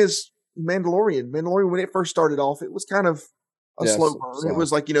same as Mandalorian. Mandalorian, when it first started off, it was kind of a slow burn. It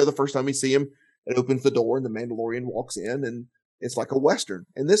was like, the first time you see him, it opens the door and the Mandalorian walks in and it's like a Western.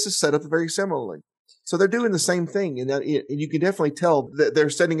 And this is set up very similarly. So they're doing the same thing, and you can definitely tell that they're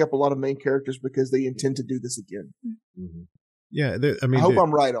setting up a lot of main characters because they intend to do this again. Yeah, I hope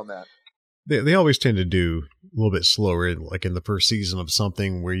I'm right on that. They always tend to do a little bit slower, like in the first season of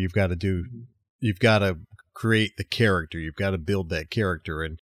something where you've got to create the character, you've got to build that character,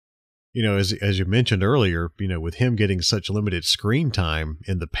 and as you mentioned earlier, with him getting such limited screen time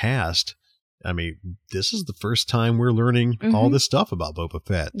in the past. I mean, this is the first time we're learning all this stuff about Boba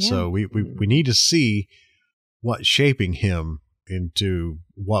Fett. Yeah. So we need to see what's shaping him into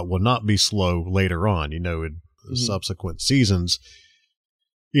what will not be slow later on, in subsequent seasons.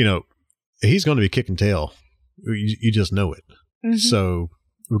 He's going to be kicking tail. You just know it. So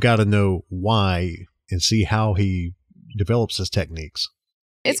we've got to know why and see how he develops his techniques.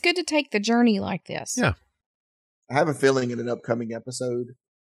 It's good to take the journey like this. Yeah. I have a feeling in an upcoming episode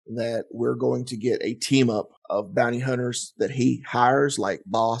that we're going to get a team up of bounty hunters that he hires, like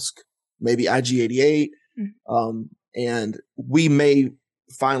Bosk, maybe IG-88. And we may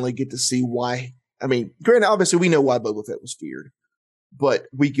finally get to see why. I mean, granted, obviously we know why Boba Fett was feared, but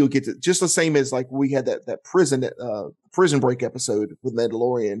you'll get to just the same as like we had that prison break episode with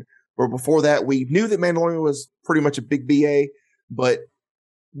Mandalorian, where before that we knew that Mandalorian was pretty much a big BA, but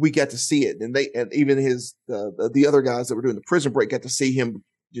we got to see it, and even the other guys that were doing the prison break got to see him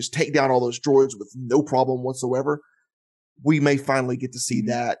just take down all those droids with no problem whatsoever. We may finally get to see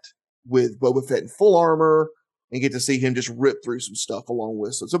that with Boba Fett in full armor and get to see him just rip through some stuff along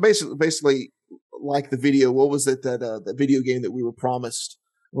with. So basically like the video, what was it that video game that we were promised?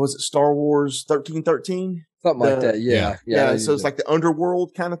 Was it Star Wars 1313? Something like that. Yeah. So it's like the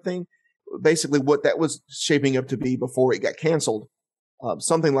underworld kind of thing. Basically what that was shaping up to be before it got canceled.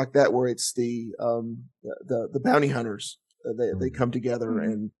 Something like that, where it's the bounty hunters. They come together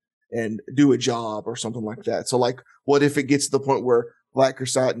and do a job or something like that. So like, what if it gets to the point where Black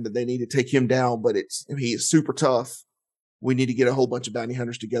Krrsantan, that they need to take him down, but he is super tough. We need to get a whole bunch of bounty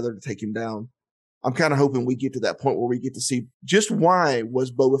hunters together to take him down. I'm kind of hoping we get to that point where we get to see just why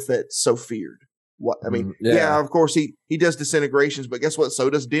was Boba Fett so feared. What I mean, of course he does disintegrations, but guess what? So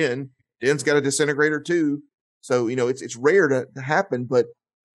does Din. Din's got a disintegrator too. So, it's rare to happen, but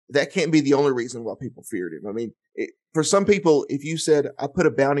that can't be the only reason why people feared him. I mean, for some people, if you said, I put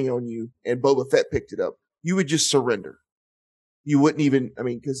a bounty on you and Boba Fett picked it up, you would just surrender. You wouldn't even,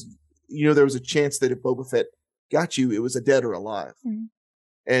 because, there was a chance that if Boba Fett got you, it was a dead or alive. Mm-hmm.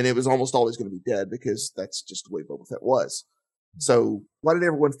 And it was almost always going to be dead because that's just the way Boba Fett was. So why did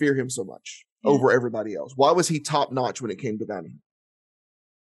everyone fear him so much over everybody else? Why was he top notch when it came to bounty?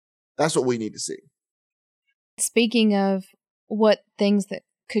 That's what we need to see. Speaking of what things that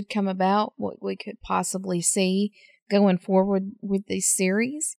could come about, what we could possibly see going forward with this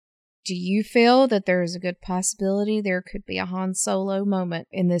series, do you feel that there is a good possibility there could be a Han Solo moment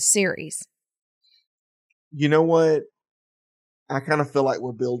in this series? You know what? I kind of feel like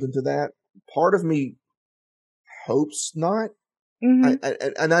we're building to that. Part of me hopes not.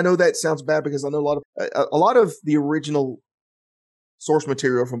 Mm-hmm. And I know that sounds bad because I know a lot of the original source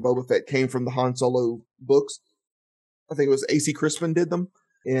material from Boba Fett came from the Han Solo books. I think it was A.C. Crispin did them.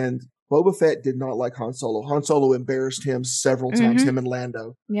 And Boba Fett did not like Han Solo. Han Solo embarrassed him several times, him and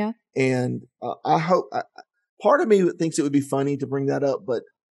Lando. Yeah. And I hope, part of me thinks it would be funny to bring that up, but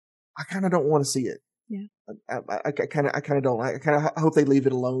I kind of don't want to see it. Yeah. I kind of don't. I kind of hope they leave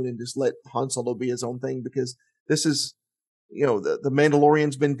it alone and just let Han Solo be his own thing, because this is, the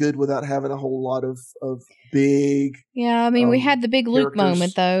Mandalorian's been good without having a whole lot of big. Yeah, I mean, we had the big Luke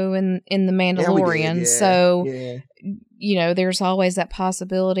moment though in the Mandalorian, so there's always that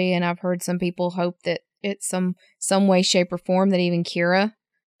possibility, and I've heard some people hope that it's some way, shape, or form that even Kira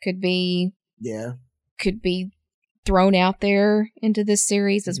could be thrown out there into this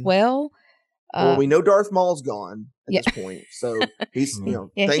series as well. Well, we know Darth Maul's gone at this point, so he's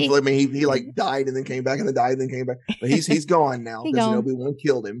thankfully. I mean, he like died and then came back, and then died and then came back, but he's gone now because Obi-Wan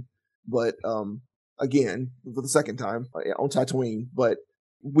killed him. But again, for the second time on Tatooine. But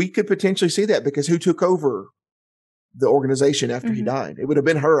we could potentially see that, because who took over the organization after he died? It would have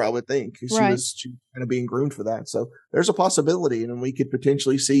been her, I would think. She was kind of being groomed for that. So there's a possibility, and we could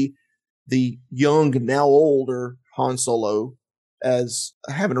potentially see the young, now older Han Solo as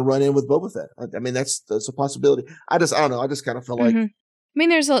having a run in with Boba Fett. I mean, that's a possibility. I don't know. I just kind of feel like. I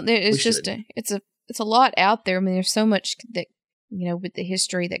mean, it's a lot out there. I mean, there's so much that with the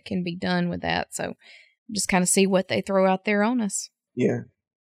history that can be done with that. So just kind of see what they throw out there on us. Yeah.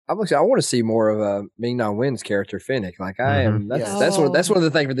 I want to see more of Ming-Na Wen's character, Fennec. Like I am. That's one of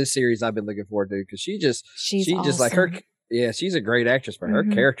the things for this series I've been looking forward to, because she's awesome. Just like her. Yeah, she's a great actress, but her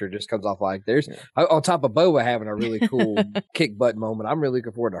character just comes off like there's on top of Boba having a really cool kick butt moment. I'm really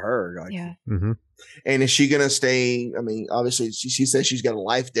looking forward to her. Like, And is she gonna stay? I mean, obviously she says she's got a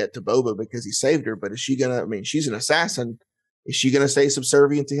life debt to Boba because he saved her, but is she gonna? I mean, she's an assassin. Is she gonna stay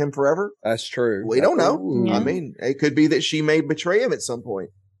subservient to him forever? That's true. We don't know. I mean, it could be that she may betray him at some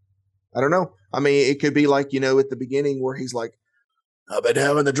point. I don't know. I mean, it could be like, at the beginning where he's like, I've been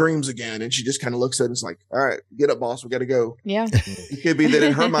having the dreams again. And she just kind of looks at him and is like, all right, get up, boss. We got to go. Yeah. It could be that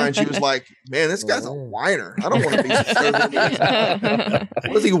in her mind, she was like, man, this guy's a whiner. I don't want to be subservient.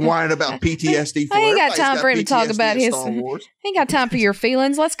 What is he whining about PTSD for? I ain't got time for him to talk about his. I ain't got time for your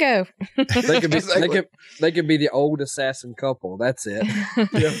feelings. Let's go. They could be the old assassin couple. That's it.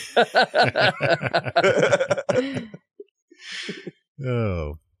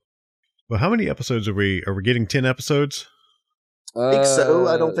 Oh. Well, how many episodes are we getting? 10 episodes? I think so.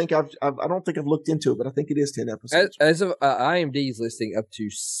 I don't think I've looked into it, but I think it is 10 episodes. As of IMDb's listing up to,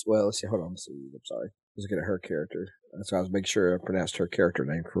 well, let's see. Hold on. I'm sorry. I was looking at her character. That's why I was making sure I pronounced her character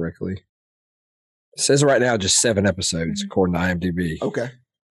name correctly. It says right now just 7 episodes according to IMDb. Okay.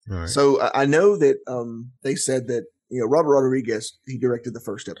 All right. So I know that they said that Robert Rodriguez, he directed the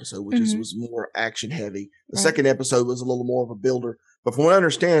first episode, which was more action heavy. The second episode was a little more of a builder. But from what I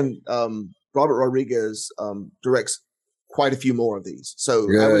understand, Robert Rodriguez directs quite a few more of these. So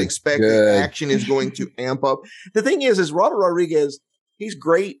I would expect that action is going to amp up. The thing is Robert Rodriguez, he's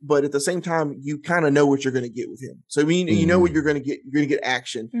great, but at the same time, you kind of know what you're going to get with him. So I mean, you know what you're going to get. You're going to get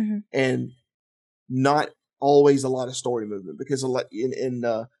action and not always a lot of story movement, because in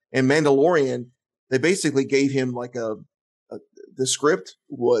Mandalorian, they basically gave him like the script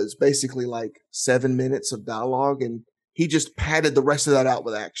was basically like 7 minutes of dialogue, and he just padded the rest of that out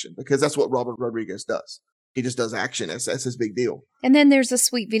with action, because that's what Robert Rodriguez does. He just does action. That's his big deal. And then there's a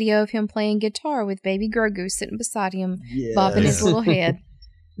sweet video of him playing guitar with baby Grogu sitting beside him, bobbing his little head.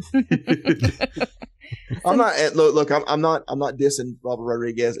 I'm not I'm not dissing Robert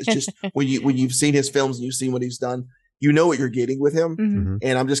Rodriguez. It's just when you've seen his films and you've seen what he's done, you know what you're getting with him.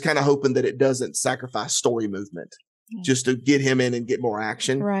 And I'm just kind of hoping that it doesn't sacrifice story movement just to get him in and get more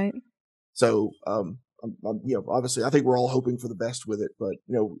action. Right. So, obviously, I think we're all hoping for the best with it. But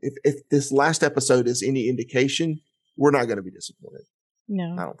if this last episode is any indication, we're not going to be disappointed.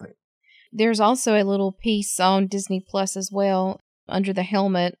 No, I don't think. There's also a little piece on Disney Plus as well, Under the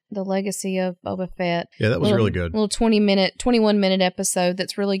Helmet, the legacy of Boba Fett. Yeah, that was really good. Little 21-minute episode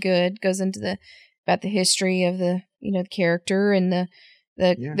that's really good. Goes into about the history of the the character and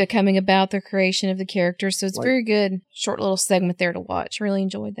the coming about, the creation of the character. So it's very good. Short little segment there to watch. Really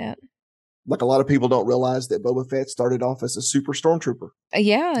enjoyed that. Like, a lot of people don't realize that Boba Fett started off as a super stormtrooper.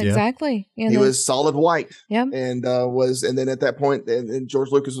 Yeah, exactly. Yeah, he was solid white. Yep. And then at that point, and George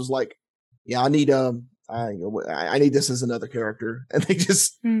Lucas was like, "Yeah, I need this as another character." And they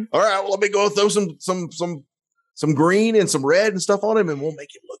just, all right, well, let me go throw some green and some red and stuff on him, and we'll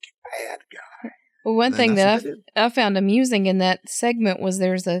make him look bad guy. Well, one thing that I found amusing in that segment was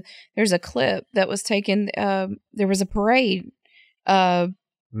there's a clip that was taken. There was a parade.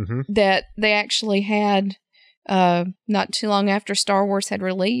 That they actually had not too long after Star Wars had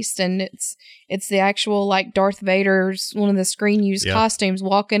released, and it's the actual, like, Darth Vader's one of the screen used costumes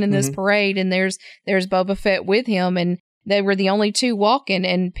walking in this parade, and there's Boba Fett with him, and they were the only two walking,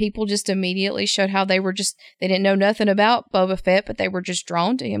 and people just immediately showed how they didn't know nothing about Boba Fett, but they were just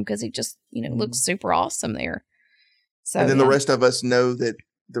drawn to him because he just looks super awesome there. So, and then the rest of us know that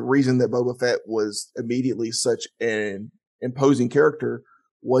the reason that Boba Fett was immediately such an imposing character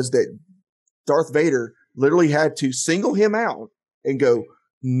was that Darth Vader literally had to single him out and go,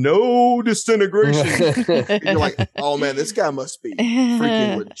 "No disintegration." And you're like, oh man, this guy must be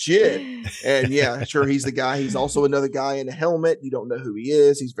freaking legit. And yeah, sure, he's the guy. He's also another guy in a helmet. You don't know who he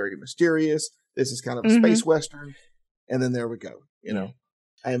is. He's very mysterious. This is kind of a space western. And then there we go.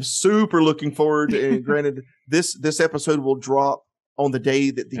 I am super looking forward. And granted, this episode will drop on the day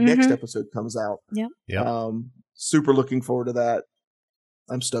that the next episode comes out. Yeah. Super looking forward to that.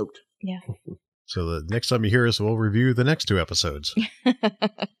 I'm stoked. Yeah. So the next time you hear us, we'll review the next 2 episodes.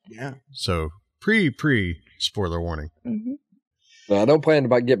 Yeah. So spoiler warning. I don't plan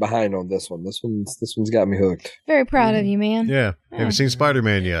to get behind on this one. This one's got me hooked. Very proud of you, man. Yeah. Haven't seen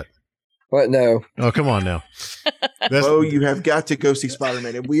Spider-Man yet. What? No. Oh, come on now. You have got to go see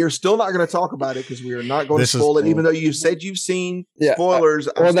Spider-Man. And we are still not going to talk about it because we are not going to spoil it, even though you said you've seen spoilers.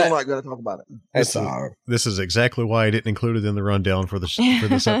 I'm still not going to talk about it. This is exactly why I didn't include it in the rundown for this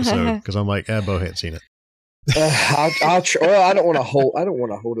episode, because I'm like, Bo hadn't seen it. I don't want to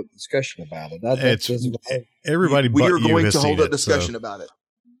hold up discussion about it. Everybody we but are you going has to hold seen up discussion about it.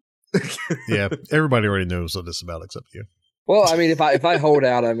 Yeah, everybody already knows what this is about except you. Well, I mean, if I hold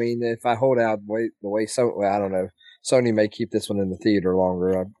out, I don't know. Sony may keep this one in the theater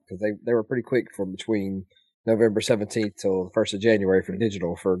longer because they were pretty quick from between November 17th till the 1st of January for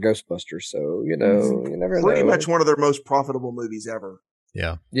digital for Ghostbusters. So, you never know. Pretty much one of their most profitable movies ever.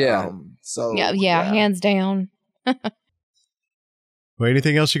 Yeah. Yeah. Hands down. Well,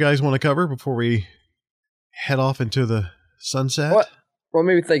 anything else you guys want to cover before we head off into the sunset? Well,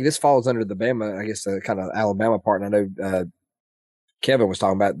 maybe think this falls under the Bama, I guess, the kind of Alabama part. And I know Kevin was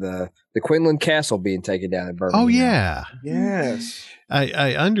talking about the Quinlan Castle being taken down in Birmingham. Oh, yeah. Yes.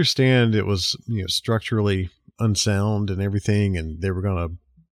 I understand it was structurally unsound and everything, and they were going to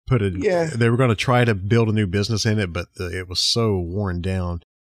they were going to try to build a new business in it, but it was so worn down.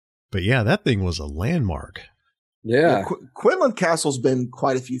 But yeah, that thing was a landmark. Yeah. Quinlan Castle's been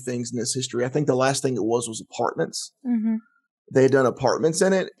quite a few things in this history. I think the last thing it was apartments. They had done apartments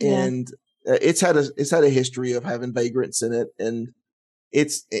in it, and it's had a history of having vagrants in it, and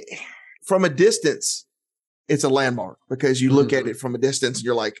from a distance, it's a landmark because you look at it from a distance and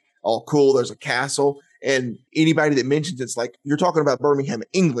you're like, all cool. There's a castle. And anybody that mentions it's like, you're talking about Birmingham,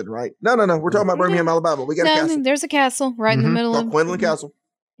 England, right? No. We're talking about Birmingham, Alabama. We got a castle. There's a castle right in the middle of Quinlan Castle.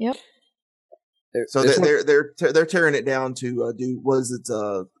 Yep. So they're tearing it down to do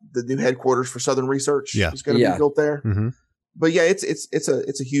the new headquarters for Southern Research. Yeah, it's going to be built there. Mm-hmm. But yeah,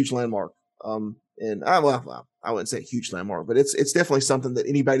 it's a huge landmark. And I wouldn't say a huge landmark, but it's definitely something that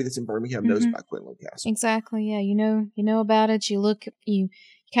anybody that's in Birmingham knows about Quinlan Castle. Exactly. Yeah, you know about it. You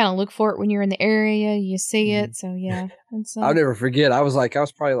kind of look for it when you're in the area. You see it. So yeah, I'll never forget. I was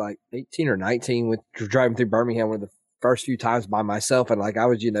probably like 18 or 19 with driving through Birmingham one of the first few times by myself, and like I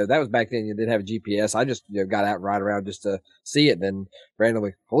was, that was back then. You didn't have a GPS. I just got out and ride around just to see it. And then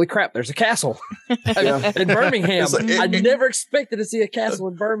randomly, holy crap, there's a castle in Birmingham. I never expected to see a castle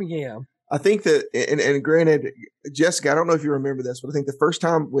in Birmingham. I think that, and granted, Jessica, I don't know if you remember this, but I think the first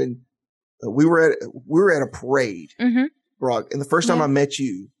time when we were at a parade, Brock, and the first time I met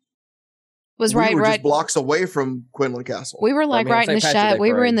you was we were just blocks away from Quinlan Castle. We were like right in the shadow.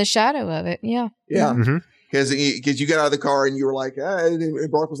 We were in the shadow of it. Yeah. Yeah. Because you got out of the car and you were like, and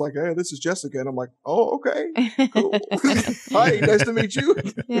Brock was like, hey, this is Jessica. And I'm like, oh, okay, cool. Hi, nice to meet you.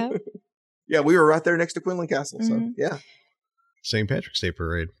 Yeah. Yeah, we were right there next to Quinlan Castle. So, yeah. St. Patrick's Day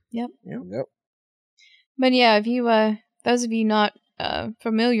Parade. Yep. Yep. But yeah, if you, those of you not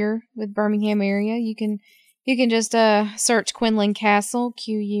familiar with Birmingham area, you can just search Quinlan Castle,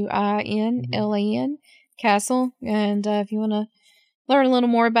 Quinlan Castle. And if you want to learn a little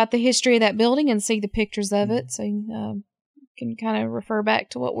more about the history of that building and see the pictures of it, so you can kind of refer back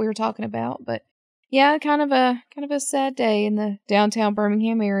to what we were talking about. But yeah, kind of a sad day in the downtown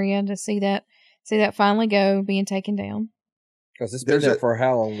Birmingham area to see that finally being taken down. Because it's been there for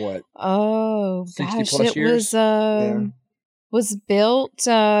how long? What? Oh 60 gosh, plus it years? was built.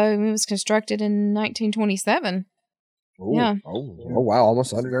 It was constructed in 1927. Ooh. Yeah. Oh wow,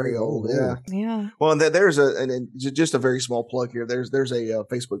 almost 100 very old. Yeah. Yeah. Well, and there's just a very small plug here. There's a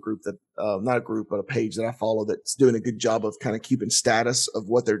Facebook group that not a group but a page that I follow that's doing a good job of kind of keeping status of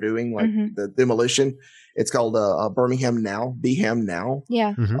what they're doing, like the demolition. It's called Birmingham Now, Beham Now.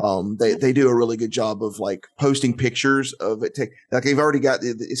 Yeah. They do a really good job of like posting pictures of it. Like they've already got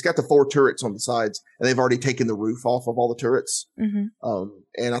it's got the 4 turrets on the sides, and they've already taken the roof off of all the turrets. And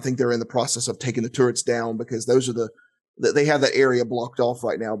I think they're in the process of taking the turrets down because those are they have that area blocked off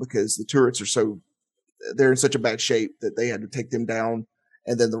right now because the turrets they're in such a bad shape that they had to take them down.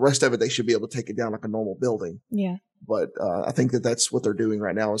 And then the rest of it, they should be able to take it down like a normal building. Yeah. But I think that's what they're doing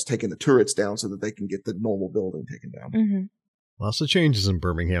right now is taking the turrets down so that they can get the normal building taken down. Lots of changes in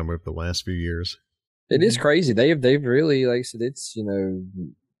Birmingham over the last few years. It is crazy. They've really, like I said, it's,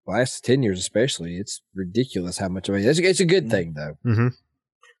 last 10 years especially, it's ridiculous how much. It's a good thing though.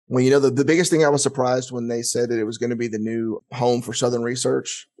 Well, the biggest thing I was surprised when they said that it was going to be the new home for Southern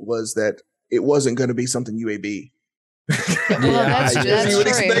Research was that it wasn't going to be something UAB. That's you would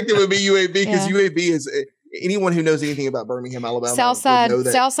true. expect it would be UAB because UAB is anyone who knows anything about Birmingham, Alabama.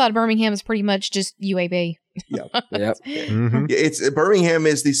 Southside Birmingham is pretty much just UAB. Yeah. Yep. It's Birmingham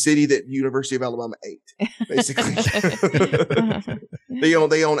is the city that University of Alabama ate, basically. They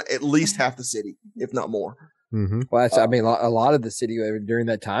own at least half the city, if not more. Well, a lot of the city during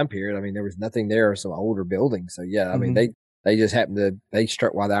that time period, there was nothing there, some older buildings. So yeah, they just happened they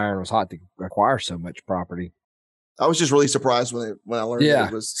struck while the iron was hot to acquire so much property. I was just really surprised when I learned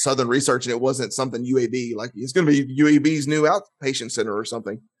that it was Southern Research and it wasn't something UAB. Like it's going to be UAB's new outpatient center or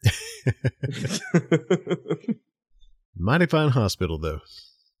something. Mighty fine hospital, though.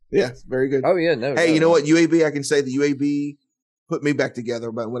 Yeah, very good. Oh yeah, no. Hey, you know what? UAB, I can say the UAB put me back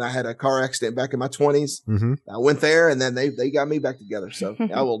together. But when I had a car accident back in my 20s, I went there and then they got me back together. So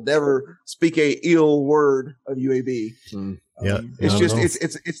I will never speak a ill word of UAB.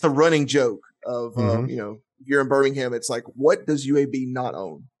 It's the running joke of if you're in Birmingham, it's like, what does UAB not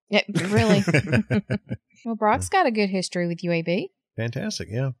own? Yeah, really. Well, Brock's got a good history with UAB. Fantastic,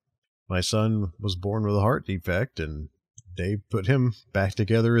 yeah. My son was born with a heart defect, and they put him back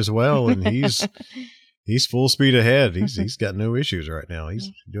together as well, and he's full speed ahead. He's got no issues right now.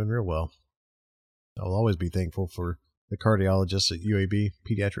 He's doing real well. I'll always be thankful for the cardiologists at UAB,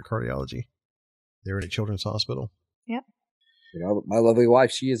 Pediatric Cardiology. They're at Children's Hospital. Yep. My lovely wife,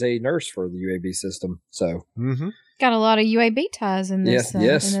 she is a nurse for the UAB system. So got a lot of UAB ties in this in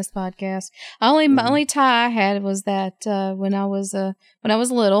this podcast. Only tie I had was that when I was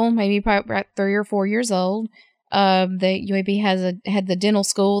little, maybe probably about 3 or 4 years old, the UAB had the dental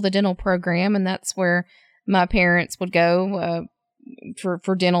school, the dental program, and that's where my parents would go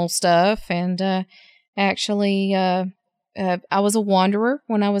for dental stuff. And actually, I was a wanderer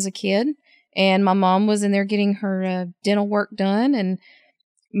when I was a kid. And my mom was in there getting her dental work done. And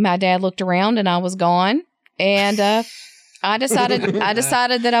my dad looked around and I was gone. And I decided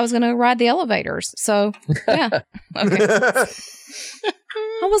that I was going to ride the elevators. So, yeah. Okay.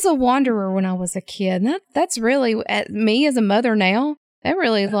 I was a wanderer when I was a kid. That's really me as a mother now. That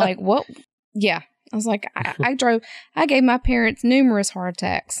really is like, what? Yeah. I was like, I gave my parents numerous heart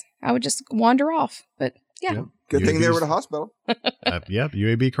attacks. I would just wander off. But yeah. Yep. Good thing they were at a hospital. Yep.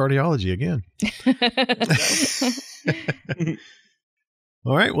 UAB cardiology again.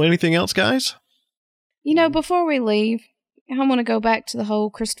 All right. Well, anything else, guys? Before we leave, I want to go back to the whole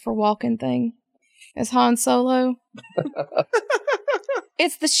Christopher Walken thing as Han Solo.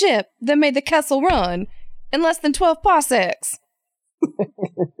 It's the ship that made the Kessel Run in less than 12 parsecs.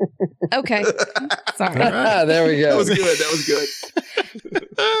 Okay. Sorry. Right. There we go. That was good.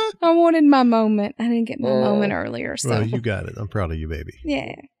 I wanted my moment. I didn't get my moment earlier. So. Well, you got it. I'm proud of you, baby.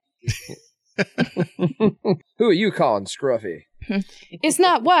 Yeah. Who are you calling Scruffy? It's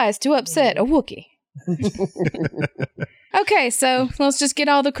not wise to upset a Wookiee. Okay, so let's just get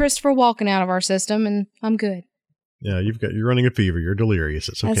all the Christopher Walken out of our system, and I'm good. Yeah, you're running a fever. You're delirious.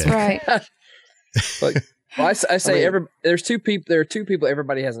 It's okay. That's right. I say there are two people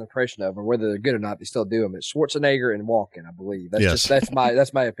everybody has an impression of, and whether they're good or not, they still do them. It's Schwarzenegger and Walken, I believe.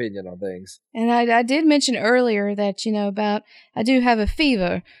 That's my opinion on things. And I did mention earlier that about I do have a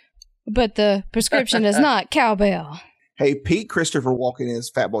fever, but the prescription is not cowbell. Hey, Pete Christopher Walken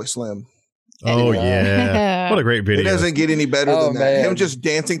is Fatboy Slim. Oh, yeah. What a great video. It doesn't get any better than that. Man. Him just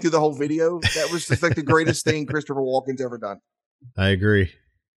dancing through the whole video. That was just like the greatest thing Christopher Walken's ever done. I agree.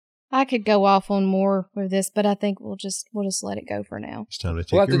 I could go off on more with this, but I think we'll just let it go for now. It's time to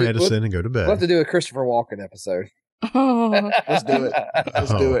take your medicine and go to bed. We'll have to do a Christopher Walken episode. Oh. Let's do it.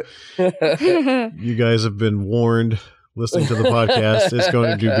 Let's do it. You guys have been warned. Listening to the podcast, it's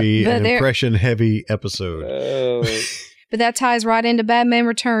going to be an impression-heavy episode. Oh. But that ties right into Batman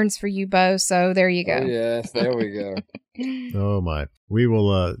Returns for you, Bo. So there you go. Oh, yes, there we go. Oh my! We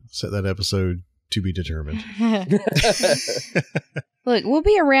will set that episode to be determined. Look, we'll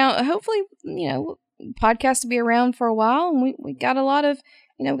be around. Hopefully, podcast will be around for a while, and we got a lot of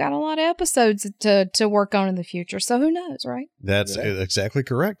episodes to work on in the future. So who knows, right? That's exactly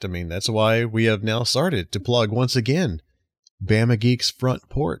correct. I mean, that's why we have now started to plug once again Bama Geeks Front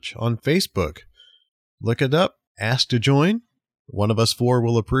Porch on Facebook. Look it up. Ask to join. One of us four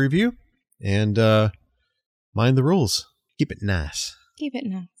will approve you. And mind the rules. Keep it nice. Keep it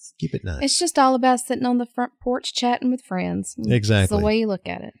nice. Keep it nice. It's just all about sitting on the front porch chatting with friends. Exactly. It's the way you look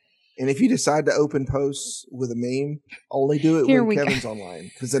at it. And if you decide to open posts with a meme, only do it when Kevin's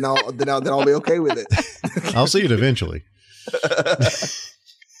online, because then I'll be okay with it. I'll see it eventually.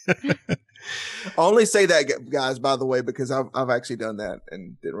 I only say that, guys, by the way, because I've actually done that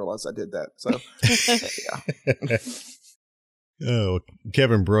and didn't realize I did that. So, yeah. Oh,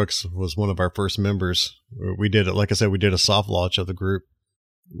 Kevin Brooks was one of our first members. We did it, like I said, we did a soft launch of the group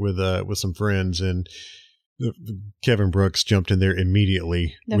with some friends, and Kevin Brooks jumped in there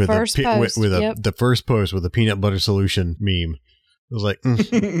immediately with the first post with a peanut butter solution meme. I was like,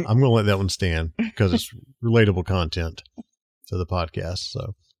 I'm going to let that one stand because it's relatable content to the podcast.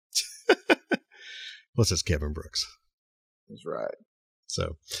 So, plus it's Kevin Brooks. That's right.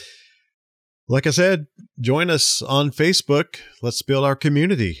 So, like I said, join us on Facebook. Let's build our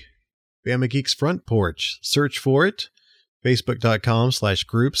community. Bama Geeks Front Porch. Search for it.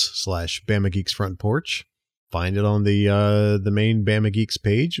 Facebook.com/groups/Bama Geeks Front Porch. Find it on the main Bama Geeks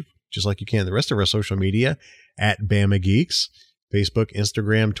page, just like you can the rest of our social media at Bama Geeks, Facebook,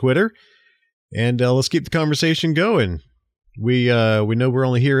 Instagram, Twitter, and let's keep the conversation going. We know we're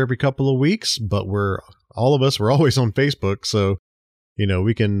only here every couple of weeks, but we're always on Facebook, so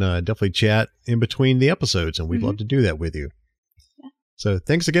we can definitely chat in between the episodes, and we'd love to do that with you. Yeah. So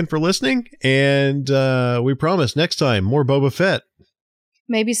thanks again for listening, and we promise next time more Boba Fett,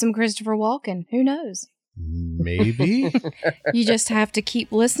 maybe some Christopher Walken. Who knows? Maybe. You just have to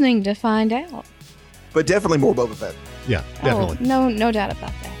keep listening to find out. But definitely more Boba Fett. Yeah, definitely. No doubt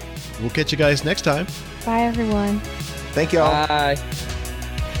about that. We'll catch you guys next time. Bye, everyone. Thank y'all. Bye.